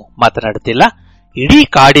ನಾವು ಮಾತನಾಡುತ್ತಿಲ್ಲ. ಇಡೀ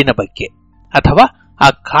ಕಾಡಿನ ಬಗ್ಗೆ ಅಥವಾ ಆ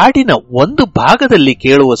ಕಾಡಿನ ಒಂದು ಭಾಗದಲ್ಲಿ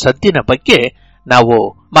ಕೇಳುವ ಸದ್ದಿನ ಬಗ್ಗೆ ನಾವು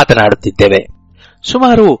ಮಾತನಾಡುತ್ತಿದ್ದೇವೆ.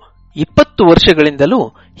 ಸುಮಾರು 20 ವರ್ಷಗಳಿಂದಲೂ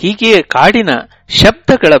ಹೀಗೆಯೇ ಕಾಡಿನ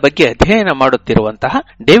ಶಬ್ದಗಳ ಬಗ್ಗೆ ಅಧ್ಯಯನ ಮಾಡುತ್ತಿರುವಂತಹ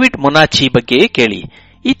ಡೇವಿಡ್ ಮೊನಾಚಿ ಬಗ್ಗೆಯೇ ಕೇಳಿ.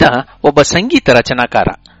 ಈತ ಒಬ್ಬ ಸಂಗೀತ ರಚನಾಕಾರ.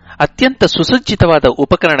 ಅತ್ಯಂತ ಸುಸಜ್ಜಿತವಾದ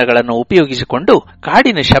ಉಪಕರಣಗಳನ್ನು ಉಪಯೋಗಿಸಿಕೊಂಡು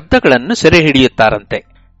ಕಾಡಿನ ಶಬ್ದಗಳನ್ನು ಸೆರೆ ಹಿಡಿಯುತ್ತಾರಂತೆ.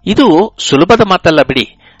 ಇದು ಸುಲಭದ ಮಾತಲ್ಲ ಬಿಡಿ.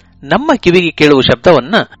 ನಮ್ಮ ಕಿವಿಗೆ ಕೇಳುವ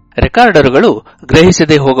ಶಬ್ದವನ್ನ ರೆಕಾರ್ಡರುಗಳು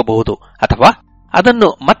ಗ್ರಹಿಸದೇ ಹೋಗಬಹುದು ಅಥವಾ ಅದನ್ನು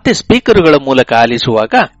ಮತ್ತೆ ಸ್ಪೀಕರುಗಳ ಮೂಲಕ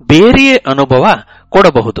ಆಲಿಸುವಾಗ ಬೇರೆಯೇ ಅನುಭವ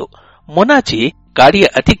ಕೊಡಬಹುದು. ಮೊನಾಚಿ ಗಾಡಿಯ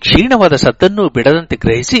ಅತಿ ಕ್ಷೀಣವಾದ ಸದ್ದನ್ನು ಬಿಡದಂತೆ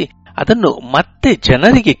ಗ್ರಹಿಸಿ ಅದನ್ನು ಮತ್ತೆ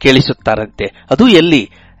ಜನರಿಗೆ ಕೇಳಿಸುತ್ತಾರಂತೆ. ಅದು ಎಲ್ಲಿ?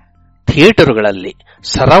 ಥಿಯೇಟರುಗಳಲ್ಲಿ.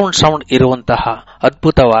 ಸರೌಂಡ್ ಸೌಂಡ್ ಇರುವಂತಹ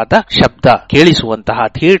ಅದ್ಭುತವಾದ ಶಬ್ದ ಕೇಳಿಸುವಂತಹ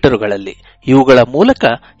ಥಿಯೇಟರುಗಳಲ್ಲಿ. ಇವುಗಳ ಮೂಲಕ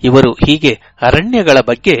ಇವರು ಹೀಗೆ ಅರಣ್ಯಗಳ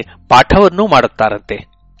ಬಗ್ಗೆ ಪಾಠವನ್ನೂ ಮಾಡುತ್ತಾರಂತೆ.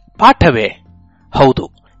 ಪಾಠವೇ? ಹೌದು.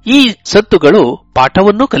 ಈ ಸದ್ದುಗಳು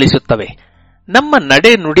ಪಾಠವನ್ನೂ ಕಲಿಸುತ್ತವೆ. ನಮ್ಮ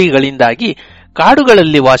ನಡೆ ನುಡಿಗಳಿಂದಾಗಿ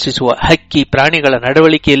ಕಾಡುಗಳಲ್ಲಿ ವಾಸಿಸುವ ಹಕ್ಕಿ ಪ್ರಾಣಿಗಳ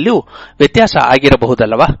ನಡವಳಿಕೆಯಲ್ಲೂ ವ್ಯತ್ಯಾಸ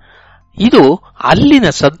ಆಗಿರಬಹುದಲ್ಲವಾ? ಇದು ಅಲ್ಲಿನ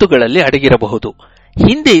ಸದ್ದುಗಳಲ್ಲಿ ಅಡಗಿರಬಹುದು.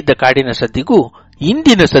 ಹಿಂದೆ ಇದ್ದ ಕಾಡಿನ ಸದ್ದಿಗೂ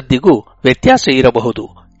ಇಂದಿನ ಸದ್ದಿಗೂ ವ್ಯತ್ಯಾಸ ಇರಬಹುದು.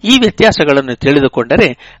 ಈ ವ್ಯತ್ಯಾಸಗಳನ್ನು ತಿಳಿದುಕೊಂಡರೆ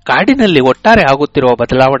ಕಾಡಿನಲ್ಲಿ ಒಟ್ಟಾರೆ ಆಗುತ್ತಿರುವ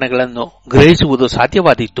ಬದಲಾವಣೆಗಳನ್ನು ಗ್ರಹಿಸುವುದು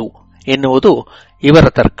ಸಾಧ್ಯವಾದೀತು ಎನ್ನುವುದು ಇವರ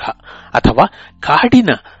ತರ್ಕ. ಅಥವಾ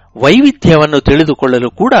ಕಾಡಿನ ವೈವಿಧ್ಯವನ್ನು ತಿಳಿದುಕೊಳ್ಳಲು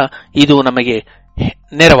ಕೂಡ ಇದು ನಮಗೆ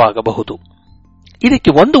ನೆರವಾಗಬಹುದು.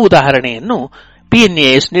 ಇದಕ್ಕೆ ಒಂದು ಉದಾಹರಣೆಯನ್ನು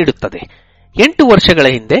PNAS ನೀಡುತ್ತದೆ. 8 ವರ್ಷಗಳ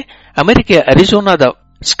ಹಿಂದೆ ಅಮೆರಿಕೆಯ ಅರಿಜೋನಾದ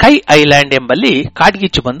ಸ್ಕೈ ಐಲ್ಯಾಂಡ್ ಎಂಬಲ್ಲಿ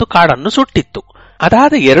ಕಾಡ್ಗಿಚ್ಚು ಬಂದು ಕಾಡನ್ನು ಸುಟ್ಟಿತ್ತು.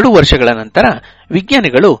 ಅದಾದ 2 ವರ್ಷಗಳ ನಂತರ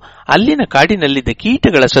ವಿಜ್ಞಾನಿಗಳು ಅಲ್ಲಿನ ಕಾಡಿನಲ್ಲಿದ್ದ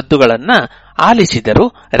ಕೀಟಗಳ ಸದ್ದುಗಳನ್ನ ಆಲಿಸಿದರು,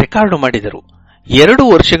 ರೆಕಾರ್ಡ್ ಮಾಡಿದರು. 2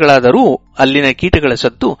 ವರ್ಷಗಳಾದರೂ ಅಲ್ಲಿನ ಕೀಟಗಳ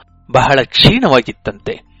ಸದ್ದು ಬಹಳ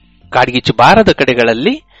ಕ್ಷೀಣವಾಗಿತ್ತಂತೆ. ಕಾಡ್ಗಿಚ್ಚು ಬಾರದ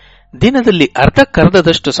ಕಡೆಗಳಲ್ಲಿ ದಿನದಲ್ಲಿ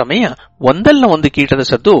ಅರ್ಧಕ್ಕರ್ಧದಷ್ಟು ಸಮಯ ಒಂದಲ್ಲ ಒಂದು ಕೀಟದ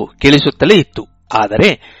ಸದ್ದು ಕೇಳಿಸುತ್ತಲೇ ಇತ್ತು. ಆದರೆ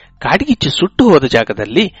ಕಾಡ್ಗಿಚ್ಚು ಸುಟ್ಟು ಹೋದ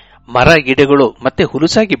ಜಾಗದಲ್ಲಿ ಮರ ಗಿಡಗಳು ಮತ್ತೆ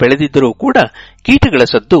ಹುಲುಸಾಗಿ ಬೆಳೆದಿದ್ದರೂ ಕೂಡ ಕೀಟಗಳ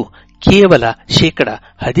ಸದ್ದು ಕೇವಲ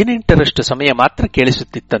 18% ಸಮಯ ಮಾತ್ರ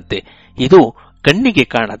ಕೇಳಿಸುತ್ತಿತ್ತಂತೆ. ಇದು ಕಣ್ಣಿಗೆ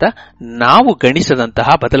ಕಾಣದ, ನಾವು ಗಣಿಸದಂತಹ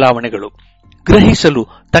ಬದಲಾವಣೆಗಳು, ಗ್ರಹಿಸಲು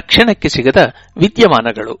ತಕ್ಷಣಕ್ಕೆ ಸಿಗದ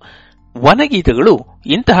ವಿದ್ಯಮಾನಗಳು. ವನಗೀತೆಗಳು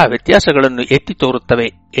ಇಂತಹ ವ್ಯತ್ಯಾಸಗಳನ್ನು ಎತ್ತಿ ತೋರುತ್ತವೆ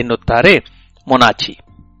ಎನ್ನುತ್ತಾರೆ ಮೊನಾಚಿ.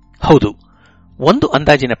 ಹೌದು, ಒಂದು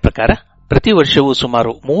ಅಂದಾಜಿನ ಪ್ರಕಾರ ಪ್ರತಿ ವರ್ಷವೂ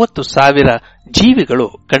ಸುಮಾರು 30,000 ಜೀವಿಗಳು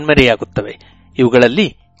ಕಣ್ಮರೆಯಾಗುತ್ತವೆ. ಇವುಗಳಲ್ಲಿ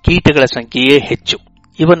ಕೀಟಗಳ ಸಂಖ್ಯೆಯೇ ಹೆಚ್ಚು.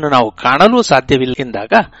 ಇವನ್ನು ನಾವು ಕಾಣಲೂ ಸಾಧ್ಯವಿಲ್ಲ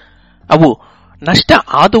ಎಂದಾಗ ಅವು ನಷ್ಟ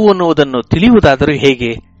ಆದವು ಅನ್ನುವುದನ್ನು ತಿಳಿಯುವುದಾದರೂ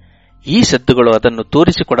ಹೇಗೆ? ಈ ಸದ್ದುಗಳು ಅದನ್ನು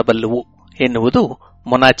ತೋರಿಸಿಕೊಡಬಲ್ಲವು ಎನ್ನುವುದು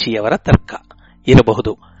ಮೊನಾಚಿಯವರ ತರ್ಕ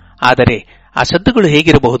ಇರಬಹುದು. ಆದರೆ ಆ ಸದ್ದುಗಳು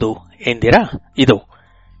ಹೇಗಿರಬಹುದು ಎಂದಿರಾ? ಇದು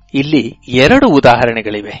ಇಲ್ಲಿ 2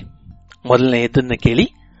 ಉದಾಹರಣೆಗಳಿವೆ. ಮೊದಲನೆಯದನ್ನು ಕೇಳಿ.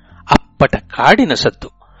 ಅಪ್ಪಟ ಕಾಡಿನ ಸದ್ದು.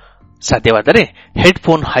 ಸಾಧ್ಯವಾದರೆ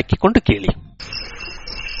ಹೆಡ್ಫೋನ್ ಹಾಕಿಕೊಂಡು ಕೇಳಿ.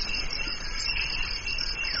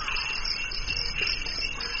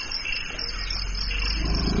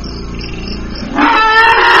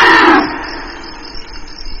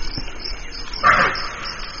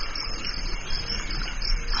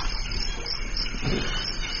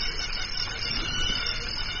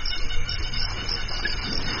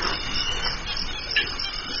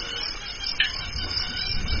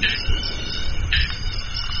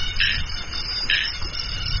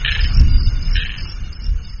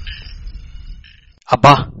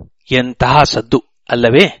 ಅಬ್ಬಾ, ಎಂತಹ ಸದ್ದು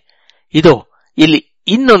ಅಲ್ಲವೇ? ಇದೋ ಇಲ್ಲಿ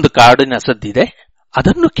ಇನ್ನೊಂದು ಕಾಡಿನ ಸದ್ದಿದೆ,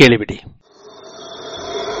 ಅದನ್ನು ಕೇಳಿಬಿಡಿ.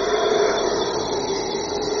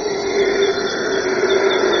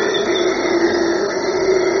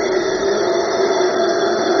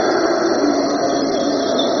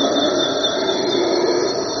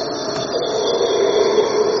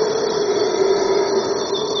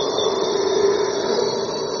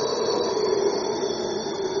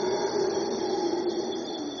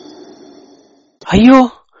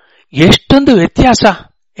 ಎಷ್ಟೊಂದು ವ್ಯತ್ಯಾಸ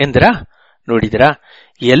ಎಂದ್ರ ನೋಡಿದಿರಾ?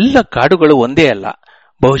 ಎಲ್ಲ ಕಾಡುಗಳು ಒಂದೇ ಅಲ್ಲ.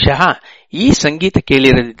 ಬಹುಶಃ ಈ ಸಂಗೀತ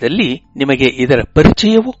ಕೇಳಿರದಿದ್ದಲ್ಲಿ ನಿಮಗೆ ಇದರ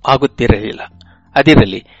ಪರಿಚಯವೂ ಆಗುತ್ತಿರಲಿಲ್ಲ.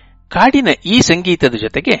 ಅದಿರಲಿ, ಕಾಡಿನ ಈ ಸಂಗೀತದ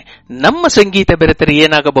ಜೊತೆಗೆ ನಮ್ಮ ಸಂಗೀತ ಬೆರೆತರೆ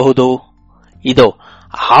ಏನಾಗಬಹುದು? ಇದೋ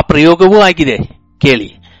ಆ ಪ್ರಯೋಗವೂ ಆಗಿದೆ. ಕೇಳಿ,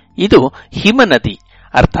 ಇದು ಹಿಮನದಿ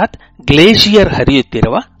ಅರ್ಥಾತ್ ಗ್ಲೇಷಿಯರ್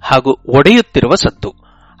ಹರಿಯುತ್ತಿರುವ ಹಾಗೂ ಒಡೆಯುತ್ತಿರುವ ಸದ್ದು.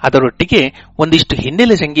 ಅದರೊಟ್ಟಿಗೆ ಒಂದಿಷ್ಟು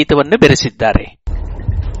ಹಿನ್ನೆಲೆ ಸಂಗೀತವನ್ನು ಬೆರೆಸಿದ್ದಾರೆ.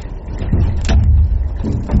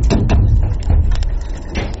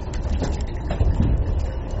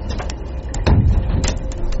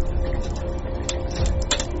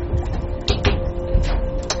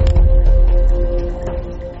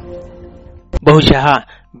 ಬಹುಶಃ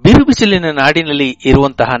ಬಿರುಬಿಸಿಲಿನ ನಾಡಿನಲ್ಲಿ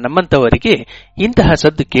ಇರುವಂತಹ ನಮ್ಮಂತವರಿಗೆ ಇಂತಹ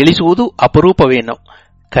ಸದ್ದು ಕೇಳಿಸುವುದು ಅಪರೂಪವೇನೋ.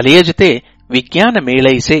 ಕಲೆಯ ಜೊತೆ ವಿಜ್ಞಾನ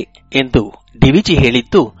ಮೇಳೈಸೆ ಎಂದು ಡಿವಿಜಿ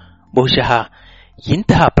ಹೇಳಿದ್ದು ಬಹುಶಃ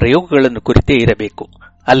ಇಂತಹ ಪ್ರಯೋಗಗಳನ್ನು ಕುರಿತೇ ಇರಬೇಕು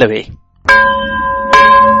ಅಲ್ಲವೇ?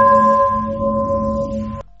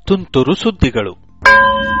 ತುಂತುರು ಸುದ್ದಿಗಳು.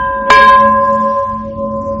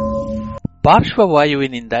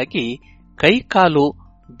 ಪಾರ್ಶ್ವವಾಯುವಿನಿಂದಾಗಿ ಕೈಕಾಲು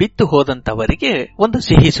ಬಿದ್ದು ಹೋದಂತವರಿಗೆ ಒಂದು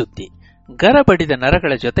ಸಿಹಿ ಸುದ್ದಿ. ಗರಬಡಿದ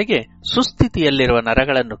ನರಗಳ ಜೊತೆಗೆ ಸುಸ್ಥಿತಿಯಲ್ಲಿರುವ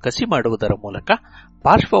ನರಗಳನ್ನು ಕಸಿ ಮಾಡುವುದರ ಮೂಲಕ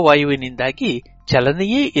ಪಾರ್ಶ್ವವಾಯುವಿನಿಂದಾಗಿ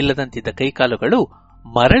ಚಲನೆಯೇ ಇಲ್ಲದಂತಿದ್ದ ಕೈಕಾಲುಗಳು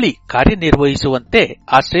ಮರಳಿ ಕಾರ್ಯನಿರ್ವಹಿಸುವಂತೆ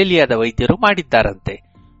ಆಸ್ಟ್ರೇಲಿಯಾದ ವೈದ್ಯರು ಮಾಡಿದ್ದಾರಂತೆ.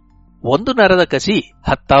 ಒಂದು ನರದ ಕಸಿ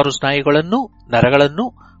 10 ಸ್ನಾಯುಗಳನ್ನೂ ನರಗಳನ್ನೂ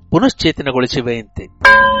ಪುನಶ್ಚೇತನಗೊಳಿಸಿವೆಯಂತೆ.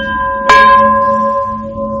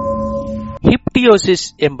 ಹಿಪ್ಟಿಯೋಸಿಸ್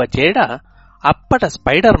ಎಂಬ ಜೇಡ ಅಪ್ಪಟ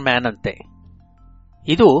ಸ್ಪೈಡರ್ ಮ್ಯಾನ್ ಅಂತೆ.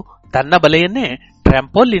 ಇದು ತನ್ನ ಬಲೆಯನ್ನೇ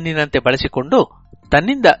ಟ್ರ್ಯಾಂಪೋಲಿನಿನಂತೆ ಬಳಸಿಕೊಂಡು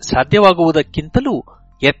ತನ್ನಿಂದ ಸಾಧ್ಯವಾಗುವುದಕ್ಕಿಂತಲೂ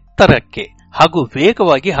ಎತ್ತರಕ್ಕೆ ಹಾಗೂ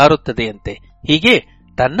ವೇಗವಾಗಿ ಹಾರುತ್ತದೆಯಂತೆ. ಹೀಗೆ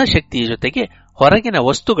ತನ್ನ ಶಕ್ತಿಯ ಜೊತೆಗೆ ಹೊರಗಿನ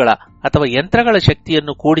ವಸ್ತುಗಳ ಅಥವಾ ಯಂತ್ರಗಳ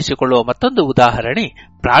ಶಕ್ತಿಯನ್ನು ಕೂಡಿಸಿಕೊಳ್ಳುವ ಮತ್ತೊಂದು ಉದಾಹರಣೆ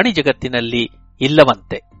ಪ್ರಾಣಿ ಜಗತ್ತಿನಲ್ಲಿ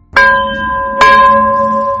ಇಲ್ಲವಂತೆ.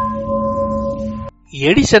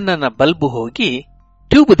 ಎಡಿಸನ್ನ ಬಲ್ಬ್ ಹೋಗಿ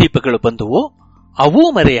ಟ್ಯೂಬ್ ದೀಪಗಳು ಬಂದುವು. ಅವೂ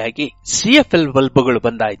ಮರೆಯಾಗಿ ಸಿಎಫ್ಎಲ್ ಬಲ್ಬ್ಗಳು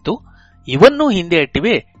ಬಂದಾಯಿತು. ಇವನ್ನೂ ಹಿಂದೆ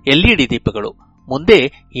ಅಟ್ಟಿವೆ ಎಲ್ಇಡಿ ದೀಪಗಳು. ಮುಂದೆ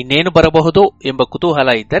ಇನ್ನೇನು ಬರಬಹುದೋ ಎಂಬ ಕುತೂಹಲ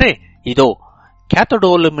ಇದ್ದರೆ ಇದೋ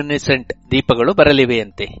ಕ್ಯಾಥೋಡೋಲುಮಿನೆಸೆಂಟ್ ದೀಪಗಳು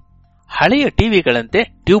ಬರಲಿವೆಯಂತೆ. ಹಳೆಯ ಟಿವಿಗಳಂತೆ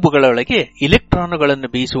ಟ್ಯೂಬ್ಗಳೊಳಗೆ ಇಲೆಕ್ಟ್ರಾನುಗಳನ್ನು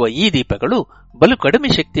ಬೀಸುವ ಈ ದೀಪಗಳು ಬಲು ಕಡಿಮೆ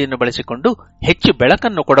ಶಕ್ತಿಯನ್ನು ಬಳಸಿಕೊಂಡು ಹೆಚ್ಚು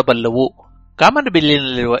ಬೆಳಕನ್ನು ಕೊಡಬಲ್ಲವು.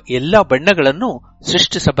 ಕಾಮನಬಿಲ್ಲಿನಲ್ಲಿರುವ ಎಲ್ಲಾ ಬಣ್ಣಗಳನ್ನು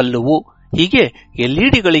ಸೃಷ್ಟಿಸಬಲ್ಲವು. ಹೀಗೆ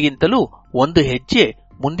ಎಲ್ಇಡಿಗಳಿಗಿಂತಲೂ ಒಂದು ಹೆಜ್ಜೆ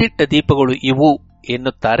ಮುಂದಿಟ್ಟ ದೀಪಗಳು ಇವು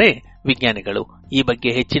ಎನ್ನುತ್ತಾರೆ ವಿಜ್ಞಾನಿಗಳು. ಈ ಬಗ್ಗೆ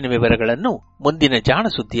ಹೆಚ್ಚಿನ ವಿವರಗಳನ್ನು ಮುಂದಿನ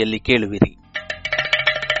ಜಾಣಸುದ್ದಿಯಲ್ಲಿ ಕೇಳುವಿರಿ.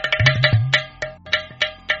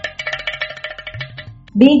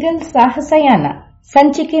 ಬೀಗಲ್ ಸಾಹಸಯಾನ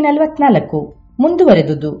ಸಂಚಿಕೆ 44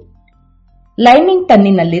 ಮುಂದುವರೆದುದು.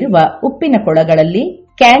 ಲೈಮಿಂಗ್ಟನ್ನಿನಲ್ಲಿರುವ ಉಪ್ಪಿನ ಕೊಳಗಳಲ್ಲಿ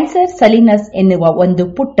ಕ್ಯಾನ್ಸರ್ ಸಲಿನಸ್ ಎನ್ನುವ ಒಂದು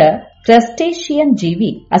ಪುಟ್ಟ ಕ್ರಸ್ಟೇಷಿಯನ್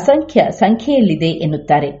ಜೀವಿ ಅಸಂಖ್ಯ ಸಂಖ್ಯೆಯಲ್ಲಿದೆ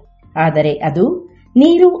ಎನ್ನುತ್ತಾರೆ. ಆದರೆ ಅದು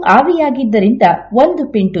ನೀರು ಆವಿಯಾಗಿದ್ದರಿಂದ 1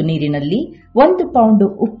 ಪಿಂಟು ನೀರಿನಲ್ಲಿ 1 ಪೌಂಡು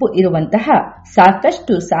ಉಪ್ಪು ಇರುವಂತಹ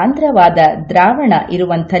ಸಾಕಷ್ಟು ಸಾಂದ್ರವಾದ ದ್ರಾವಣ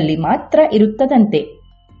ಇರುವಂಥಲ್ಲಿ ಮಾತ್ರ ಇರುತ್ತದಂತೆ.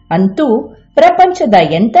 ಅಂತೂ ಪ್ರಪಂಚದ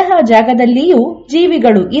ಎಂತಹ ಜಾಗದಲ್ಲಿಯೂ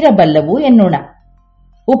ಜೀವಿಗಳು ಇರಬಲ್ಲವು ಎನ್ನೋಣ.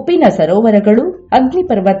 ಉಪ್ಪಿನ ಸರೋವರಗಳು,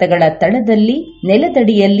 ಅಗ್ನಿಪರ್ವತಗಳ ತಳದಲ್ಲಿ,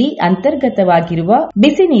 ನೆಲದಡಿಯಲ್ಲಿ ಅಂತರ್ಗತವಾಗಿರುವ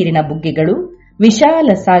ಬಿಸಿ ನೀರಿನ ಬುಗ್ಗೆಗಳು,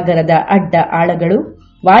 ವಿಶಾಲ ಸಾಗರದ ಅಡ್ಡ ಆಳಗಳು,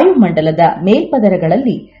 ವಾಯುಮಂಡಲದ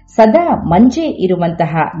ಮೇಲ್ಪದರಗಳಲ್ಲಿ ಸದಾ ಮಂಜೆ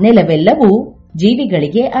ಇರುವಂತಹ ನೆಲವೆಲ್ಲವೂ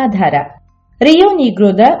ಜೀವಿಗಳಿಗೆ ಆಧಾರ. ರಿಯೋ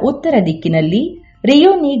ನೀಗ್ರೋದ ಉತ್ತರ ದಿಕ್ಕಿನಲ್ಲಿ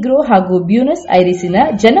ರಿಯೋ ನೀಗ್ರೋ ಹಾಗೂ ಬ್ಯೂನಸ್ ಐರಿಸಿನ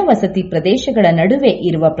ಜನವಸತಿ ಪ್ರದೇಶಗಳ ನಡುವೆ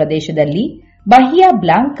ಇರುವ ಪ್ರದೇಶದಲ್ಲಿ ಬಹಿಯಾ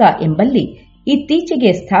ಬ್ಲಾಂಕಾ ಎಂಬಲ್ಲಿ ಇತ್ತೀಚೆಗೆ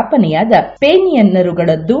ಸ್ಥಾಪನೆಯಾದ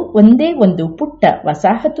ಸ್ಪೇನಿಯನ್ನರುಗಳದ್ದು ಒಂದೇ ಒಂದು ಪುಟ್ಟ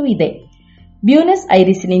ವಸಾಹತು ಇದೆ. ಬ್ಯೂನಸ್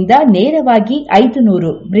ಐರಿಸಿನಿಂದ ನೇರವಾಗಿ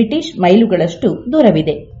 500 ಬ್ರಿಟಿಷ್ ಮೈಲುಗಳಷ್ಟು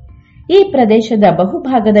ದೂರವಿದೆ. ಈ ಪ್ರದೇಶದ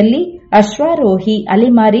ಬಹುಭಾಗದಲ್ಲಿ ಅಶ್ವಾರೋಹಿ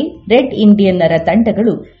ಅಲೆಮಾರಿ ರೆಡ್ ಇಂಡಿಯನ್ನರ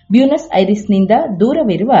ತಂಡಗಳು ಬ್ಯೂನಸ್ ಐರಿಸ್ನಿಂದ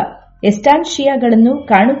ದೂರವಿರುವ ಎಸ್ಟಾನ್ಷಿಯಾಗಳನ್ನು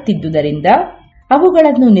ಕಾಣುತ್ತಿದ್ದುದರಿಂದ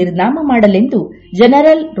ಅವುಗಳನ್ನು ನಿರ್ನಾಮ ಮಾಡಲೆಂದು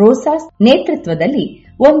ಜನರಲ್ ರೋಸಾಸ್ ನೇತೃತ್ವದಲ್ಲಿ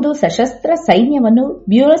ಒಂದು ಸಶಸ್ತ್ರ ಸೈನ್ಯವನ್ನು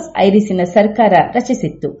ಬ್ಯೂನಸ್ ಐರಿಸಿನ ಸರ್ಕಾರ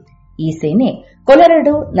ರಚಿಸಿತ್ತು. ಈ ಸೇನೆ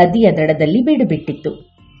ಕೊಲರಡೋ ನದಿಯ ದಡದಲ್ಲಿ ಬೀಡುಬಿಟ್ಟಿತ್ತು.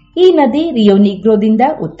 ಈ ನದಿ ರಿಯೋ ನೀಗ್ರೋದಿಂದ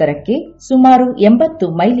ಉತ್ತರಕ್ಕೆ ಸುಮಾರು 80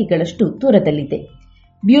 ಮೈಲಿಗಳಷ್ಟು ದೂರದಲ್ಲಿದೆ.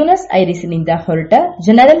 ಬ್ಯೂನಸ್ ಐರಿಸಿನಿಂದ ಹೊರಟ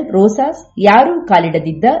ಜನರಲ್ ರೋಸಾಸ್ ಯಾರೂ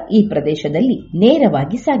ಕಾಲಿಡದಿದ್ದ ಈ ಪ್ರದೇಶದಲ್ಲಿ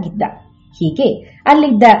ನೇರವಾಗಿ ಸಾಗಿದ್ದ. ಹೀಗೆ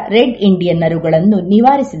ಅಲ್ಲಿದ್ದ ರೆಡ್ ಇಂಡಿಯನ್ನರುಗಳನ್ನು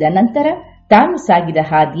ನಿವಾರಿಸಿದ ನಂತರ ತಾನು ಸಾಗಿದ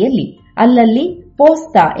ಹಾದಿಯಲ್ಲಿ ಅಲ್ಲಲ್ಲಿ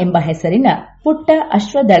ಪೋಸ್ತಾ ಎಂಬ ಹೆಸರಿನ ಪುಟ್ಟ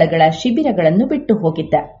ಅಶ್ವದಳಗಳ ಶಿಬಿರಗಳನ್ನು ಬಿಟ್ಟು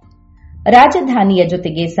ಹೋಗಿದ್ದ. ರಾಜಧಾನಿಯ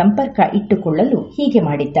ಜೊತೆಗೆ ಸಂಪರ್ಕ ಇಟ್ಟುಕೊಳ್ಳಲು ಹೀಗೆ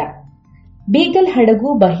ಮಾಡಿದ್ದ. ಬೀಗಲ್ ಹಡಗು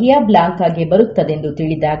ಬಹಿಯಾ ಬ್ಲಾಂಕಾಗೆ ಬರುತ್ತದೆಂದು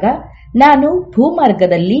ತಿಳಿದಾಗ ನಾನು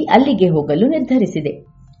ಭೂಮಾರ್ಗದಲ್ಲಿ ಅಲ್ಲಿಗೆ ಹೋಗಲು ನಿರ್ಧರಿಸಿದೆ.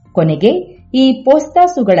 ಕೊನೆಗೆ ಈ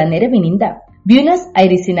ಪೋಸ್ತಾಸುಗಳ ನೆರವಿನಿಂದ ಬ್ಯೂನಸ್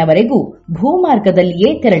ಐರಿಸಿನವರೆಗೂ ಭೂಮಾರ್ಗದಲ್ಲಿಯೇ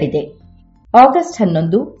ತೆರಳಿದೆ. ಆಗಸ್ಟ್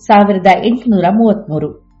 11, 1833.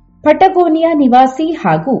 ಪಟಗೋನಿಯಾ ನಿವಾಸಿ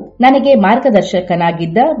ಹಾಗೂ ನನಗೆ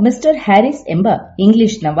ಮಾರ್ಗದರ್ಶಕನಾಗಿದ್ದ ಮಿಸ್ಟರ್ ಹ್ಯಾರಿಸ್ ಎಂಬ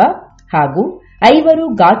ಇಂಗ್ಲಿಷ್ನವ ಹಾಗೂ 5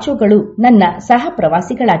 ಗಾಚೋಗಳು ನನ್ನ ಸಹ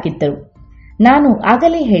ಪ್ರವಾಸಿಗಳಾಗಿದ್ದರು. ನಾನು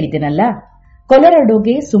ಆಗಲೇ ಹೇಳಿದೆನಲ್ಲ,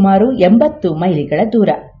 ಕೊಲೊರಡೋಗೆ ಸುಮಾರು 80 ಮೈಲಿಗಳ ದೂರ.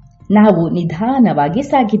 ನಾವು ನಿಧಾನವಾಗಿ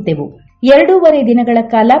ಸಾಗಿದ್ದೆವು. 2.5 ದಿನಗಳ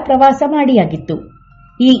ಕಾಲ ಪ್ರವಾಸ ಮಾಡಿಯಾಗಿತ್ತು.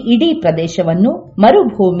 ಈ ಇಡೀ ಪ್ರದೇಶವನ್ನು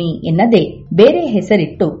ಮರುಭೂಮಿ ಎನ್ನದೆ ಬೇರೆ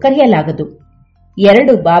ಹೆಸರಿಟ್ಟು ಕರೆಯಲಾಗದು.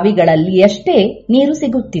 2 ಬಾವಿಗಳಲ್ಲಿಯಷ್ಟೇ ನೀರು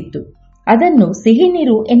ಸಿಗುತ್ತಿತ್ತು. ಅದನ್ನು ಸಿಹಿ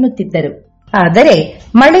ನೀರು ಎನ್ನುತ್ತಿದ್ದರು. ಆದರೆ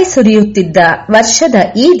ಮಳೆ ಸುರಿಯುತ್ತಿದ್ದ ವರ್ಷದ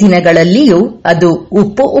ಈ ದಿನಗಳಲ್ಲಿಯೂ ಅದು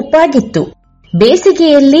ಉಪ್ಪಾಗಿತ್ತು.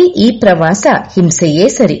 ಬೇಸಿಗೆಯಲ್ಲಿ ಈ ಪ್ರವಾಸ ಹಿಂಸೆಯೇ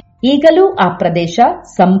ಸರಿ. ಈಗಲೂ ಆ ಪ್ರದೇಶ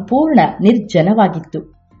ಸಂಪೂರ್ಣ ನಿರ್ಜನವಾಗಿತ್ತು.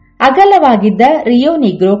 ಅಗಲವಾಗಿದ್ದ ರಿಯೋ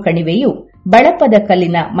ನಿಗ್ರೋ ಕಣಿವೆಯು ಬಳಪದ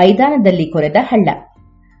ಕಲ್ಲಿನ ಮೈದಾನದಲ್ಲಿ ಕೊರೆದ ಹಳ್ಳ.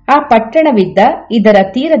 ಆ ಪಟ್ಟಣವಿದ್ದ ಇದರ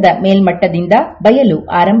ತೀರದ ಮೇಲ್ಮಟ್ಟದಿಂದ ಬಯಲು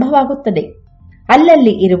ಆರಂಭವಾಗುತ್ತದೆ.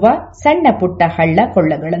 ಅಲ್ಲಲ್ಲಿ ಇರುವ ಸಣ್ಣ ಪುಟ್ಟ ಹಳ್ಳ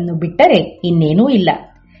ಕೊಳ್ಳಗಳನ್ನು ಬಿಟ್ಟರೆ ಇನ್ನೇನೂ ಇಲ್ಲ.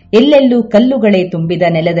 ಎಲ್ಲೆಲ್ಲೂ ಕಲ್ಲುಗಳೇ ತುಂಬಿದ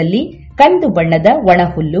ನೆಲದಲ್ಲಿ ಕಂದು ಬಣ್ಣದ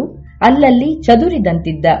ಒಣಹುಲ್ಲು, ಅಲ್ಲಲ್ಲಿ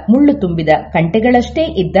ಚದುರಿದಂತಿದ್ದ ಮುಳ್ಳು ತುಂಬಿದ ಕಂಟೆಗಳಷ್ಟೇ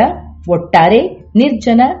ಇದ್ದ ಒಟ್ಟಾರೆ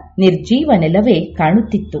ನಿರ್ಜನ ನಿರ್ಜೀವ ನೆಲವೇ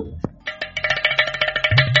ಕಾಣುತ್ತಿತ್ತು.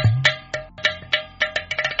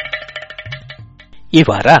 ಈ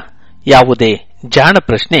ವಾರ ಯಾವುದೇ ಜಾಣ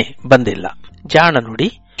ಪ್ರಶ್ನೆ ಬಂದಿಲ್ಲ. ಜಾಣ ನುಡಿ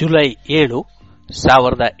ಜುಲೈ 7,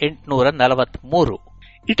 1843.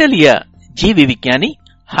 ಇಟಲಿಯ ಜೀವಿ ವಿಜ್ಞಾನಿ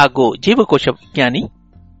ಹಾಗೂ ಜೀವಕೋಶ ವಿಜ್ಞಾನಿ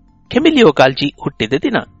ಕೆಮಿಲಿಯೋ ಗಾಲ್ಜಿ ಹುಟ್ಟಿದ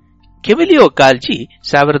ದಿನ. ಕೆಮಿಲಿಯೋ ಗಾಲ್ಜಿ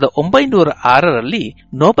 1906ರಲ್ಲಿ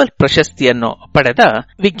ನೊಬೆಲ್ ಪ್ರಶಸ್ತಿಯನ್ನು ಪಡೆದ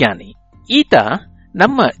ವಿಜ್ಞಾನಿ. ಈತ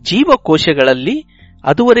ನಮ್ಮ ಜೀವಕೋಶಗಳಲ್ಲಿ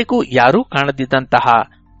ಅದುವರೆಗೂ ಯಾರೂ ಕಾಣದಿದ್ದಂತಹ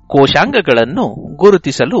ಕೋಶಾಂಗಗಳನ್ನು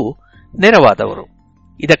ಗುರುತಿಸಲು ನೆರವಾದವರು.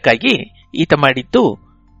 ಇದಕ್ಕಾಗಿ ಈತ ಮಾಡಿದ್ದು,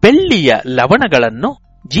 ಬೆಳ್ಳಿಯ ಲವಣಗಳನ್ನು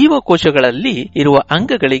ಜೀವಕೋಶಗಳಲ್ಲಿ ಇರುವ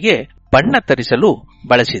ಅಂಗಗಳಿಗೆ ಬಣ್ಣ ತರಿಸಲು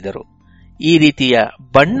ಬಳಸಿದರು. ಈ ರೀತಿಯ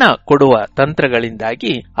ಬಣ್ಣ ಕೊಡುವ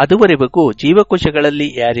ತಂತ್ರಗಳಿಂದಾಗಿ ಅದುವರೆಗೂ ಜೀವಕೋಶಗಳಲ್ಲಿ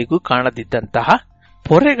ಯಾರಿಗೂ ಕಾಣದಿದ್ದಂತಹ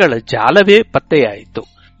ಪೊರೆಗಳ ಜಾಲವೇ ಪತ್ತೆಯಾಯಿತು.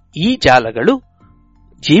 ಈ ಜಾಲಗಳು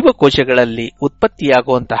ಜೀವಕೋಶಗಳಲ್ಲಿ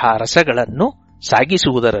ಉತ್ಪತ್ತಿಯಾಗುವಂತಹ ರಸಗಳನ್ನು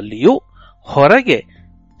ಸಾಗಿಸುವುದರಲ್ಲಿಯೂ ಹೊರಗೆ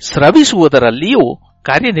ಸ್ರವಿಸುವುದರಲ್ಲಿಯೂ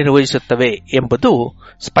ಕಾರ್ಯನಿರ್ವಹಿಸುತ್ತವೆ ಎಂಬುದು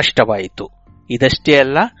ಸ್ಪಷ್ಟವಾಯಿತು. ಇದಷ್ಟೇ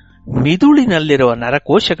ಅಲ್ಲ, ಮಿದುಳಿನಲ್ಲಿರುವ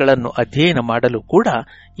ನರಕೋಶಗಳನ್ನು ಅಧ್ಯಯನ ಮಾಡಲು ಕೂಡ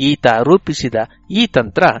ಈತ ರೂಪಿಸಿದ ಈ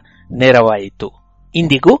ತಂತ್ರ ನೆರವಾಯಿತು.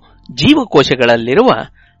 ಇಂದಿಗೂ ಜೀವಕೋಶಗಳಲ್ಲಿರುವ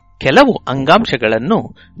ಕೆಲವು ಅಂಗಾಂಶಗಳನ್ನು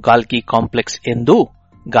ಗಾಲ್ಗಿ ಕಾಂಪ್ಲೆಕ್ಸ್ ಎಂದು,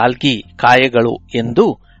 ಗಾಲ್ಗಿ ಕಾಯಗಳು ಎಂದು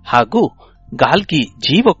ಹಾಗೂ ಗಾಲ್ಗಿ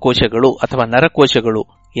ಜೀವಕೋಶಗಳು ಅಥವಾ ನರಕೋಶಗಳು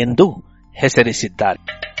ಎಂದು ಹೆಸರಿಸಿದ್ದಾರೆ.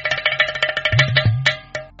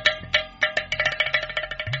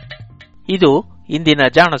 ಇದು ಇಂದಿನ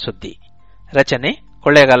ಜಾಣಸುದ್ದಿ. ರಚನೆ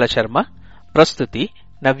ಕೊಳ್ಳೇಗಾಲ ಶರ್ಮಾ. ಪ್ರಸ್ತುತಿ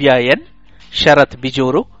ನವ್ಯ ಎನ್, ಶರತ್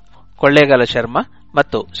ಬಿಜೂರು, ಕೊಳ್ಳೇಗಾಲ ಶರ್ಮಾ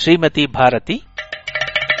ಮತ್ತು ಶ್ರೀಮತಿ ಭಾರತಿ.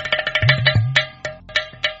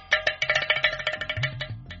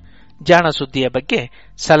 ಜಾಣಸುದ್ದಿಯ ಬಗ್ಗೆ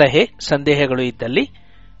ಸಲಹೆ ಸಂದೇಹಗಳು ಇದ್ದಲ್ಲಿ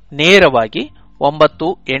ನೇರವಾಗಿ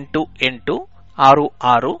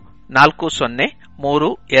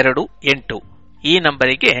 9886640328 ಈ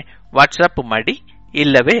ನಂಬರಿಗೆ ವಾಟ್ಸ್ಆಪ್ ಮಾಡಿ,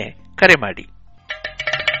 ಇಲ್ಲವೇ ಕರೆ ಮಾಡಿ.